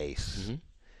extra space.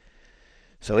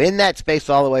 So in that space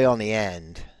all the way on the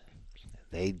end,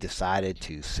 they decided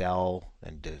to sell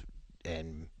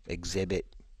and exhibit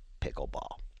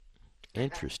pickleball.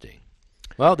 Interesting.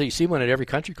 Well, you see one at every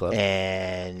country club.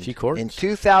 And See in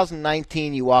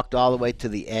 2019, you walked all the way to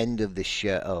the end of the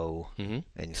show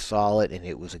and saw it, and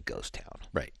it was a ghost town.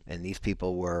 Right. And these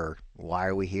people were, why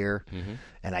are we here?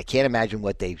 And I can't imagine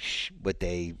as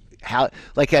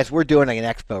we're doing an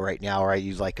expo right now, where I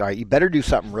use all right, you better do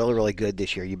something really, really good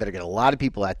this year. You better get a lot of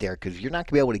people out there because you're not going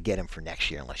to be able to get them for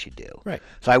next year unless you do. Right.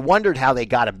 So I wondered how they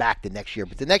got them back the next year.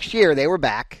 But the next year, they were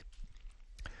back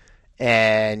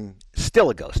and still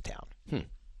a ghost town.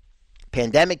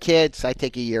 Pandemic hits, I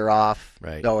take a year off.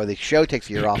 Right. Or the show takes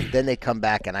a year off. Then they come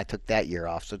back, and I took that year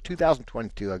off. So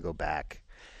 2022, I go back.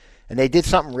 And they did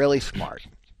something really smart.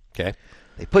 Okay.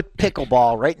 They put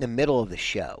pickleball right in the middle of the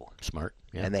show. Smart.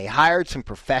 Yeah. And they hired some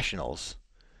professionals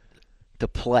to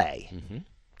play.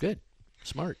 Good.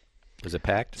 Smart. Was it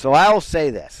packed? So I will say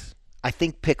this. I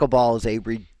think pickleball is a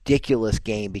ridiculous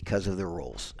game because of the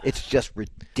rules. It's just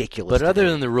ridiculous. But other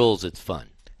than the rules, it's fun.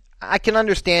 I can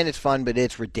understand it's fun, but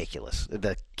it's ridiculous.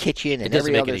 The kitchen and it doesn't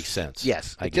every make other any sense.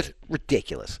 Yes, I it's get just it.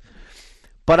 ridiculous.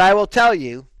 But I will tell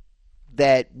you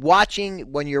that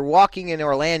when you're walking in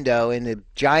Orlando in the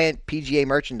giant PGA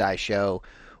merchandise show,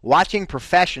 watching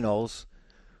professionals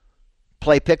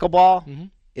play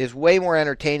pickleball is way more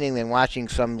entertaining than watching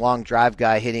some long drive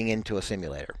guy hitting into a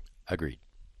simulator. Agreed.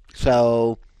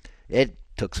 So it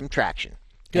took some traction.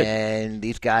 Good. And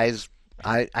these guys,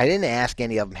 I didn't ask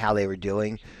any of them how they were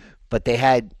doing, but they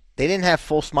didn't have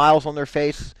full smiles on their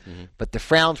face, but the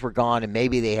frowns were gone, and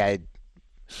maybe they had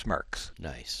smirks.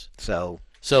 Nice. So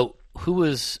who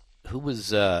was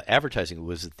advertising?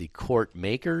 Was it the court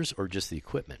makers or just the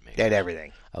equipment makers? they had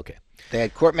everything. Okay. They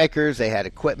had court makers. They had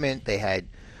equipment. They had,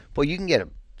 you can get a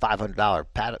 $500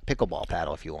 pickleball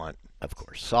paddle if you want. Of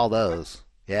course. Saw those.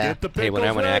 Yeah. Hey, when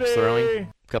I went axe throwing a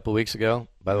couple of weeks ago,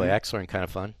 by the way, axe throwing kind of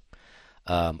fun.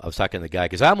 I was talking to the guy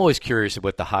because I'm always curious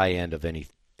what the high end of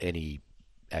any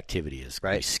activity is.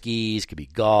 Right. Could be skis, could be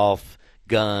golf,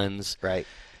 guns. Right.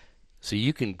 So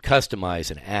you can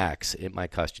customize an axe. It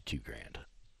might cost you $2,000.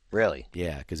 Really?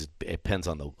 Yeah, because it depends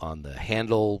on the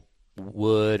handle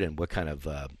wood and what kind of.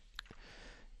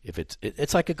 If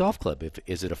it's like a golf club.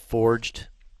 Is it a forged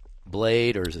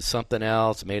blade or is it something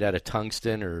else made out of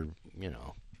tungsten or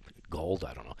gold?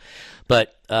 I don't know,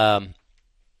 but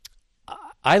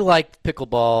I like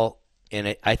pickleball,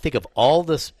 and I think of all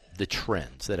the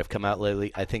trends that have come out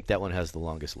lately, I think that one has the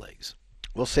longest legs.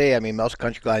 We'll see. I mean, most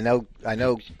country clubs, I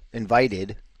know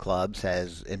Invited Clubs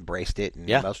has embraced it, and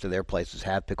most of their places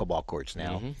have pickleball courts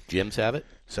now. Gyms have it.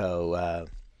 So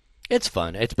it's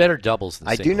fun. It's better doubles than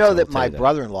I singles. do know that my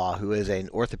brother-in-law, who is an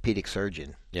orthopedic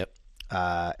surgeon, Yep.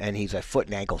 and he's a foot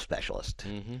and ankle specialist.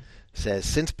 Mm-hmm. Says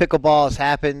since pickleball has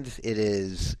happened,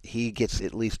 he gets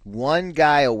at least one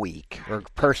guy a week or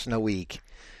person a week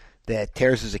that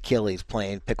tears his Achilles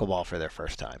playing pickleball for their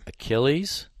first time.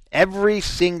 Achilles? Every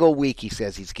single week, he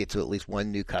says he gets to at least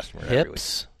one new customer.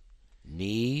 Hips,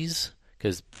 knees,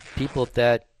 because people at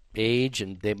that age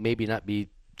and they maybe not be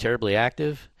terribly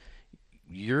active,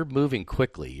 you're moving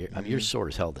quickly. You're sore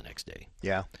as hell the next day.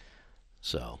 Yeah.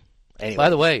 So, anyway. By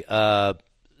the way,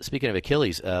 speaking of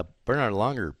Achilles, Bernard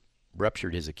Longer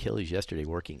ruptured his Achilles yesterday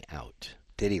working out.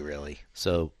 Did he really?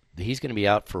 So he's going to be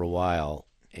out for a while,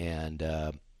 and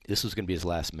this was going to be his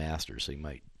last Masters, so he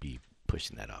might be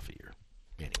pushing that off a year.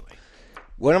 Anyway.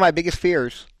 One of my biggest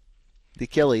fears, the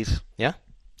Achilles. Yeah.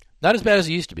 Not as bad as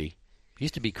it used to be. It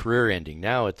used to be career-ending.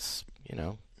 Now it's,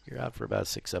 you're out for about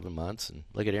 6-7 months, and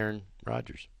look at Aaron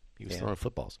Rodgers. He was throwing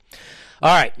footballs.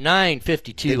 All right,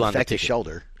 9:52 on the ticket. His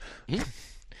shoulder. Mm-hmm.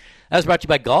 That was brought to you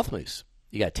by Golf Moose.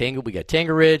 We got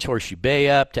Tanger Ridge, Horseshoe Bay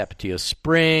up, Tapatio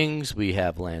Springs. We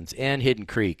have Land's End, Hidden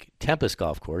Creek, Tempest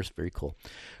Golf Course, very cool.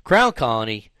 Crown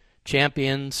Colony,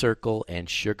 Champion, Circle, and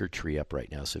Sugar Tree up right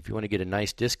now. So if you want to get a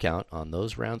nice discount on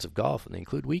those rounds of golf, and they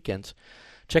include weekends,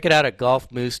 check it out at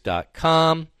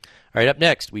golfmoose.com. All right, up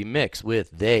next, we mix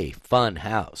with They Fun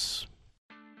House.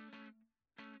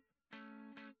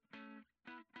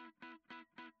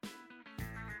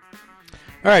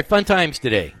 All right, fun times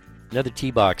today. Another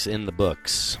TeeBox in the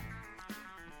books.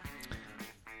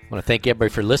 I want to thank everybody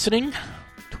for listening,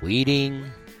 tweeting,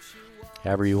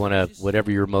 however you want to,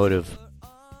 whatever your mode of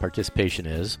participation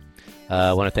is.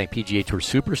 I want to thank PGA Tour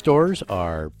Superstores,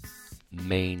 our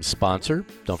main sponsor.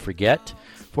 Don't forget,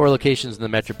 4 locations in the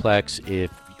Metroplex.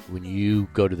 When you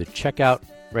go to the checkout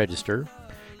register,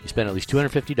 you spend at least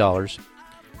 $250,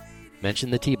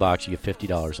 mention the TeeBox, you get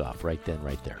 $50 off right then,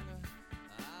 right there.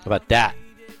 How about that?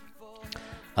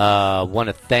 Want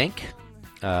to thank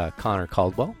Connor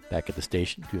Caldwell back at the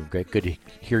station. Doing great. Good to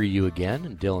hear you again.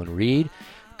 And Dylan Reed.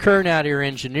 Kern out here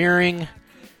engineering.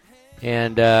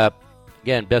 And,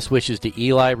 again, best wishes to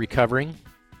Eli recovering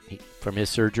from his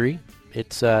surgery.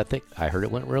 I heard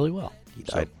it went really well.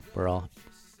 So we're all...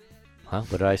 Huh?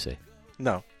 What did I say?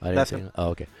 No. I didn't say no? Oh,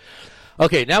 okay.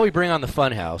 Okay, now we bring on the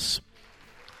Funhouse.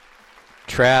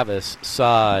 Travis,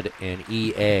 Sod, and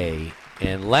EA.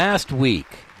 And last week,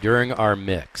 during our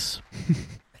mix,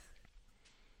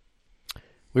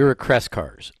 we were at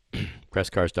Crestcars,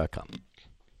 crestcars.com.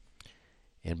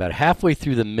 And about halfway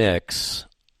through the mix,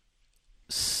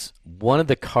 one of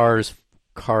the car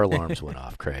alarms went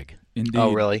off, Craig. Indeed.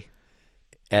 Oh, really?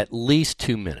 At least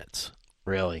 2 minutes.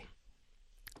 Really?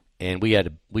 And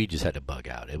we just had to bug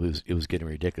out. It was getting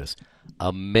ridiculous.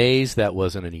 Amazed that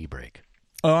wasn't an e-brake.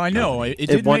 Oh, I know.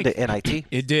 It won the NIT.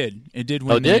 It did. It did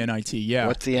win the NIT, yeah.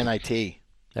 What's the NIT?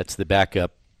 That's the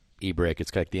backup e-brake.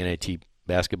 It's like the NIT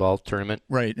basketball tournament.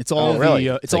 Right. It's all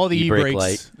the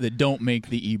e-brakes that don't make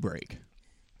the e-brake.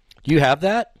 Do you have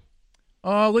that?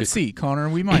 Let's see, Connor.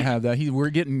 We might have that. We're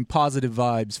getting positive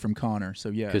vibes from Connor, so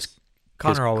yes. Because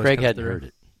Connor always Craig comes hadn't through. heard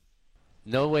it.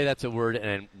 No way that's a word.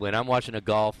 And when I'm watching a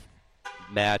golf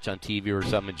match on TV or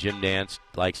something, Jim Nance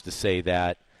likes to say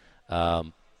that,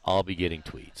 I'll be getting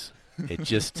tweets. It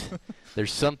just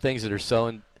there's some things that are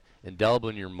so indelible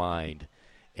in your mind,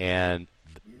 and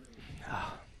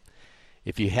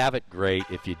if you have it, great.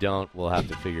 If you don't, we'll have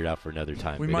to figure it out for another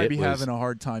time. We might be having a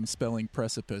hard time spelling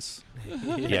precipice.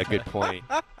 Yeah, good point.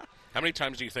 How many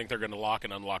times do you think they're going to lock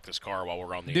and unlock this car while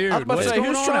we're on the Dude, air? I was about to say,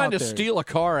 who's trying to steal a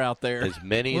car out there? As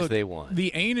many as they want.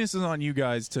 The anus is on you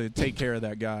guys to take care of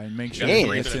that guy and make sure Got he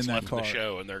 3 gets in minutes that left car. of the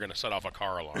show, and they're going to set off a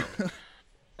car alarm.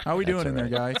 How are we doing in there,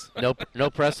 guys? No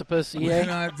precipice, EA?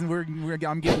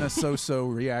 I'm getting a so-so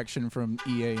reaction from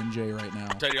EA and Jay right now.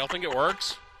 Do y'all think it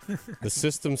works? The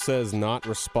system says not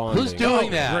responding. Who's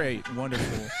doing that? Great,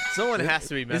 wonderful. Someone has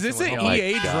to be Is messing this with an him.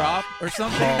 EA drop or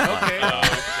something? Okay.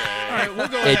 All right, we'll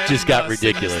go It ahead just and, got sing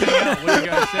ridiculous. this thing out. What do you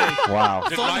guys say? Wow.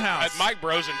 Funhouse. Mike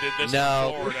Brosen did this in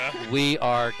No, Florida. we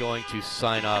are going to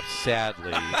sign off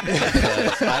sadly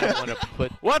because I don't want to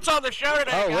put. What's on the show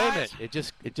today, Oh, guys? wait a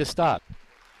minute! It just stopped.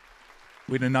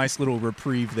 We had a nice little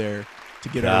reprieve there to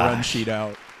get our run sheet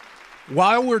out.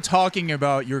 While we're talking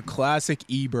about your classic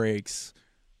e-brakes,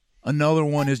 another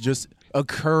one is just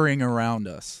occurring around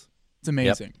us. It's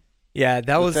amazing. Yeah,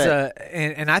 that was,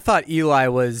 and I thought Eli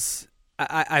was.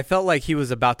 I felt like he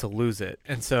was about to lose it,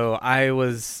 and so I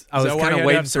was kind of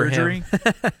waiting for him.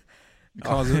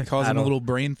 Causing a little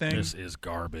brain thing. This is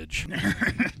garbage.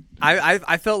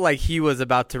 I felt like he was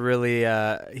about to really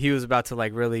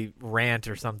really rant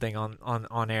or something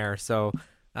on air. So,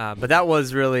 but that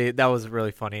was really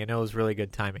funny, and it was really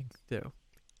good timing too.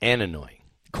 And annoying.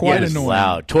 Quite it was annoying.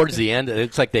 loud. Towards the end,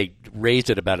 it's like they raised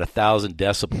it about 1,000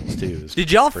 decibels, too.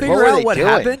 Did y'all figure out what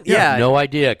happened? Yeah. No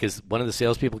idea, because one of the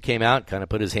salespeople came out and kind of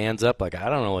put his hands up like, I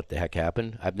don't know what the heck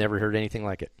happened. I've never heard anything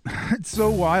like it. It's so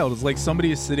wild. It's like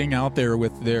somebody is sitting out there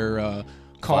with their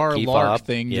car key lark fob.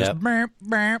 thing, Yep.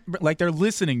 just like they're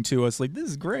listening to us. Like, this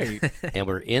is great. And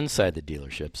we're inside the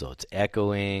dealership, so it's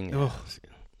echoing.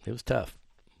 It was tough.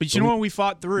 But you know what? We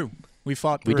fought through. We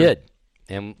did.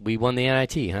 And we won the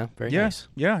NIT, huh? Very nice.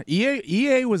 Yeah.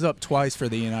 EA was up twice for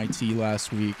the NIT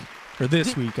last week. Or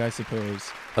this week, I suppose.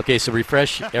 Okay, so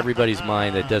refresh everybody's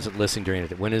mind that doesn't listen during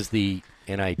it. When is the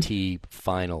NIT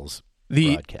finals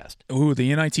broadcast?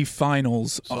 The NIT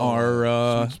finals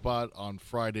are Sweet spot on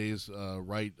Fridays,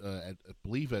 right? I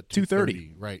believe at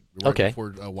 2:30. Right. Okay.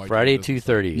 Before, Friday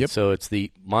 2:30. Yep. So it's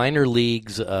the minor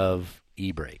leagues of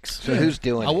e-brakes. So who's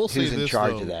doing I will it? say Who's in this,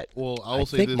 charge though. of that? Well, I I will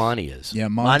say think this. Monty is. Yeah,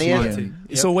 Monty. Monty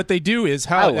is? So what they do is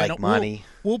I like Monty.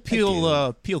 We'll peel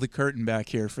the curtain back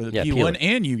here for the Yeah, people peel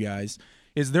and you guys.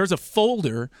 Is there's a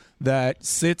folder that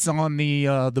sits on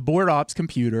the board ops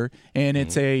computer, and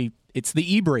it's the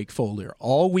e-brake folder.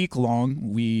 All week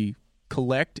long, we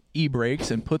collect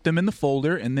e-brakes and put them in the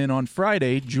folder, and then on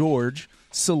Friday, George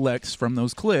selects from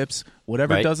those clips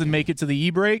whatever doesn't make it to the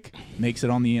e-brake, makes it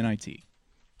on the NIT.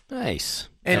 Nice.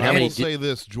 And how I many will say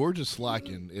this: George is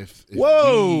slacking. If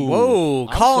Whoa,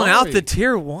 I'm calling out sorry. the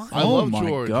tier 1. I Oh love my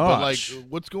George, gosh. but like,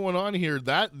 what's going on here?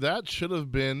 That should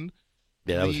have been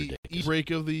that was the ridiculous.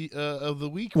 break of the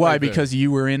week. Why? right there. Because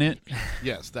you were in it?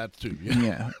 Yes, that too.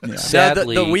 Yeah. Yeah.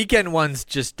 Sadly, the weekend ones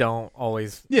just don't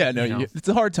always. Yeah, no, it's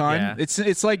a hard time. Yeah.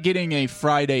 It's like getting a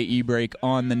Friday e-brake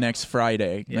on the next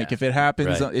Friday. Yeah. Like if it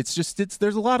happens, Right.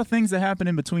 there's a lot of things that happen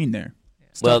in between there.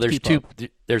 well, Stuff to there's keep up.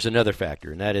 there's another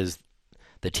factor, and that is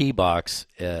the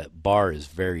TeeBox bar is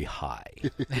very high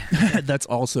That's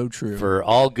also true. for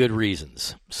all good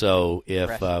reasons. So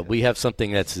if we have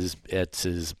something that's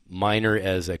as minor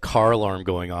as a car alarm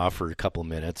going off for a couple of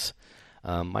minutes,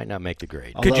 might not make the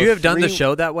grade. Could you have done the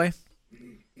show that way?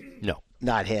 No.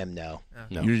 Not him, no.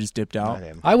 No. You just dipped out. Not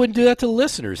him. I wouldn't do that to the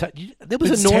listeners. That was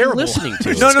It's annoying terrible. listening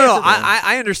to. No.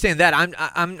 I understand that.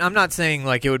 I'm not saying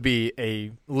like it would be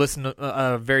a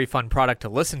very fun product to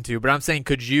listen to, but I'm saying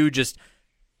could you just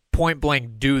point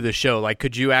blank do the show? Like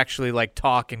could you actually like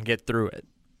talk and get through it?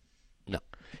 No.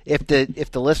 If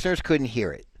the listeners couldn't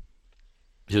hear it,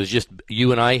 It was just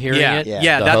you and I hearing it.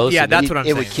 Yeah. The host, and that's what I'm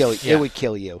it saying. would kill. Yeah. It would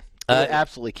kill you. It would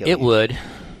absolutely kill you. It would.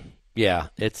 Yeah,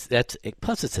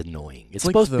 plus it's annoying. It's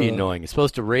like supposed to be annoying. It's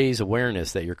supposed to raise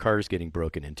awareness that your car is getting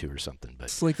broken into or something. But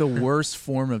It's like the worst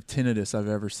form of tinnitus I've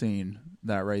ever seen.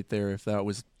 That right there. If that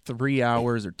was 3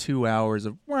 hours or 2 hours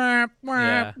of wah, wah,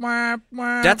 Yeah. wah,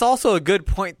 wah. That's also a good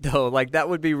point though. Like that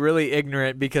would be really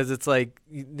ignorant because it's like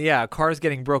a car's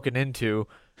getting broken into.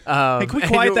 Hey, can we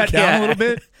quiet that down a little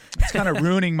bit? It's kind of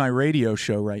ruining my radio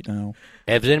show right now.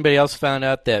 has anybody else found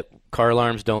out that car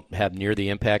alarms don't have near the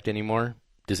impact anymore?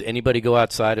 Does anybody go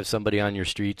outside if somebody on your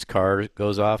street's car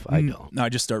goes off? I don't. No, I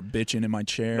just start bitching in my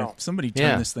chair. No. Somebody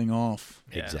turn this thing off.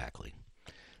 Exactly.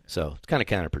 So it's kind of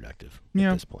counterproductive Yeah.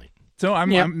 at this point. So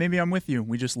maybe I'm with you.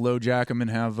 We just low jack them and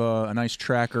have a nice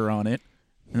tracker on it,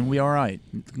 and we all right.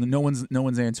 No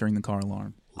one's answering the car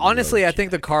alarm. Honestly, I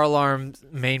think the car alarm's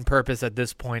main purpose at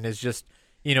this point is just,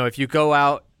 if you go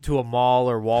out to a mall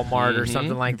or Walmart or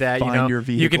something like that, Find your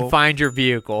you can vehicle. find your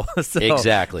vehicle. So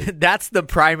Exactly. That's the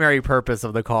primary purpose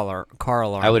of the car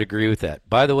alarm. I would agree with that.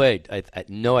 By the way, I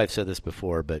know I've said this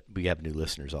before, but we have new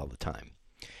listeners all the time.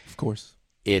 Of course.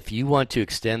 If you want to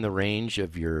extend the range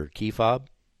of your key fob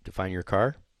to find your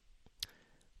car,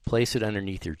 place it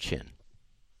underneath your chin.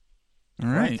 All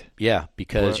right. Yeah,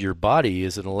 because your body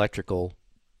is an electrical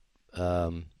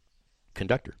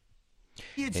conductor.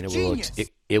 It's and genius.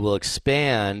 It will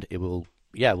expand. It will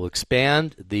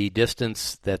expand the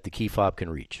distance that the key fob can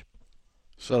reach.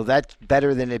 So that's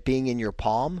better than it being in your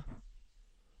palm?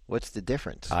 What's the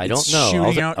difference? I don't know.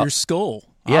 Shooting out your skull.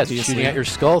 Yeah, obviously. it's shooting out your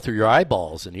skull through your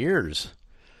eyeballs and ears.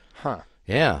 Huh.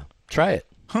 Yeah, try it.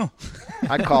 Huh.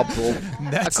 I call bull.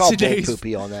 That's I call bull today's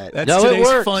poopy on that. That's No, it today's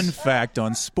works. fun fact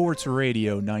on Sports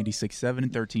Radio 96.7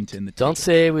 and 1310. The Don't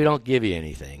say we don't give you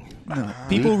anything. No,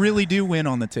 people really do win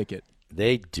on the ticket.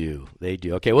 They do. They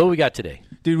do. Okay, what do we got today?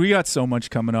 Dude, we got so much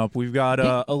coming up. We've got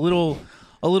a little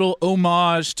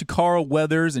homage to Carl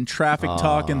Weathers and traffic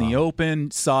talk in the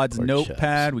open. Sod's poor notepad.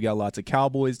 chaps. We got lots of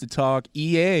Cowboys to talk.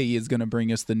 EA is going to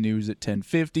bring us the news at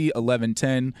 10:50,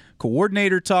 11:10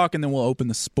 coordinator talk, and then we'll open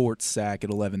the sports sack at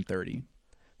 11:30.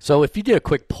 So if you did a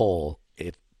quick poll,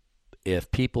 if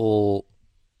people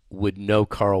would know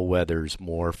Carl Weathers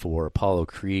more for Apollo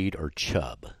Creed or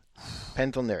Chubb,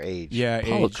 Depends on their age. Yeah,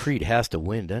 Apollo age. Creed has to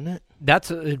win, doesn't it?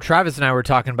 That's Travis and I were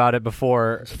talking about it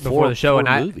before the show,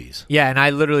 and movies. and I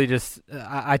literally just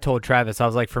I told Travis, I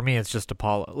was like, for me, it's just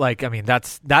Apollo. Like, I mean,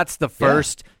 that's the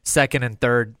first, second, and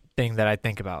third thing that I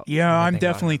think about. Yeah, I'm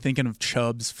definitely thinking of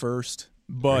Chubbs first.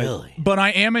 But Really? but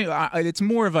I am. It's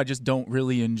more of I just don't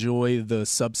really enjoy the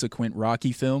subsequent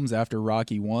Rocky films after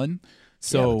Rocky 1.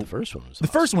 So but the first one was the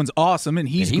first one's awesome, and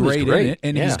he's And he was great, great. in it,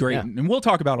 and Yeah, he's great. yeah. And we'll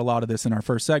talk about a lot of this in our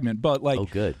first segment. But like, Oh,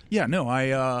 good. yeah, no,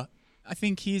 I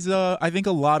think he's. I think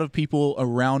a lot of people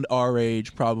around our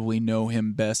age probably know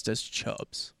him best as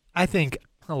Chubbs. I think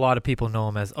a lot of people know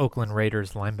him as Oakland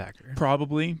Raiders linebacker.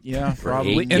 Probably, yeah, For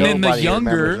probably. 8 And then the Nobody remembers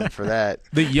younger, him for that.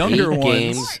 the younger 8 ones.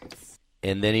 games,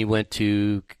 and then he went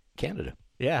to Canada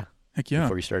Yeah. Heck yeah,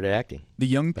 before he started acting. the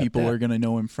young people that. are going to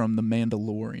know him from The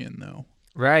Mandalorian, though.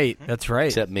 Right. That's right.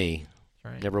 Except me.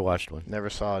 Right. Never watched one. Never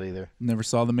saw it either. Never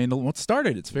saw The Mandalorian. Well, it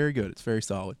started. It's very good. It's very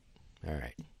solid. All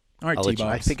right. All right, I'll let you-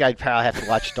 T-Box. I think I'd probably have to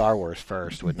watch Star Wars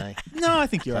first, wouldn't I? No, I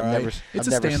think you're all I've right. never- It's I've a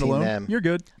never seen standalone. them. You're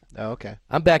good. Oh, okay.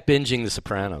 I'm back binging The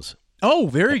Sopranos. Oh,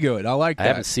 very good. I like I that.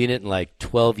 haven't seen it in like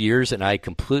 12 years, and I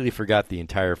completely forgot the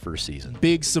entire first season.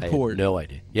 Big I support. had no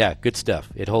idea. Yeah, good stuff.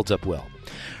 It holds up well.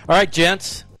 All right,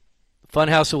 gents.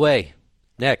 Funhouse away.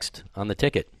 Next on the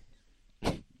ticket.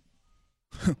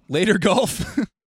 Later, golf.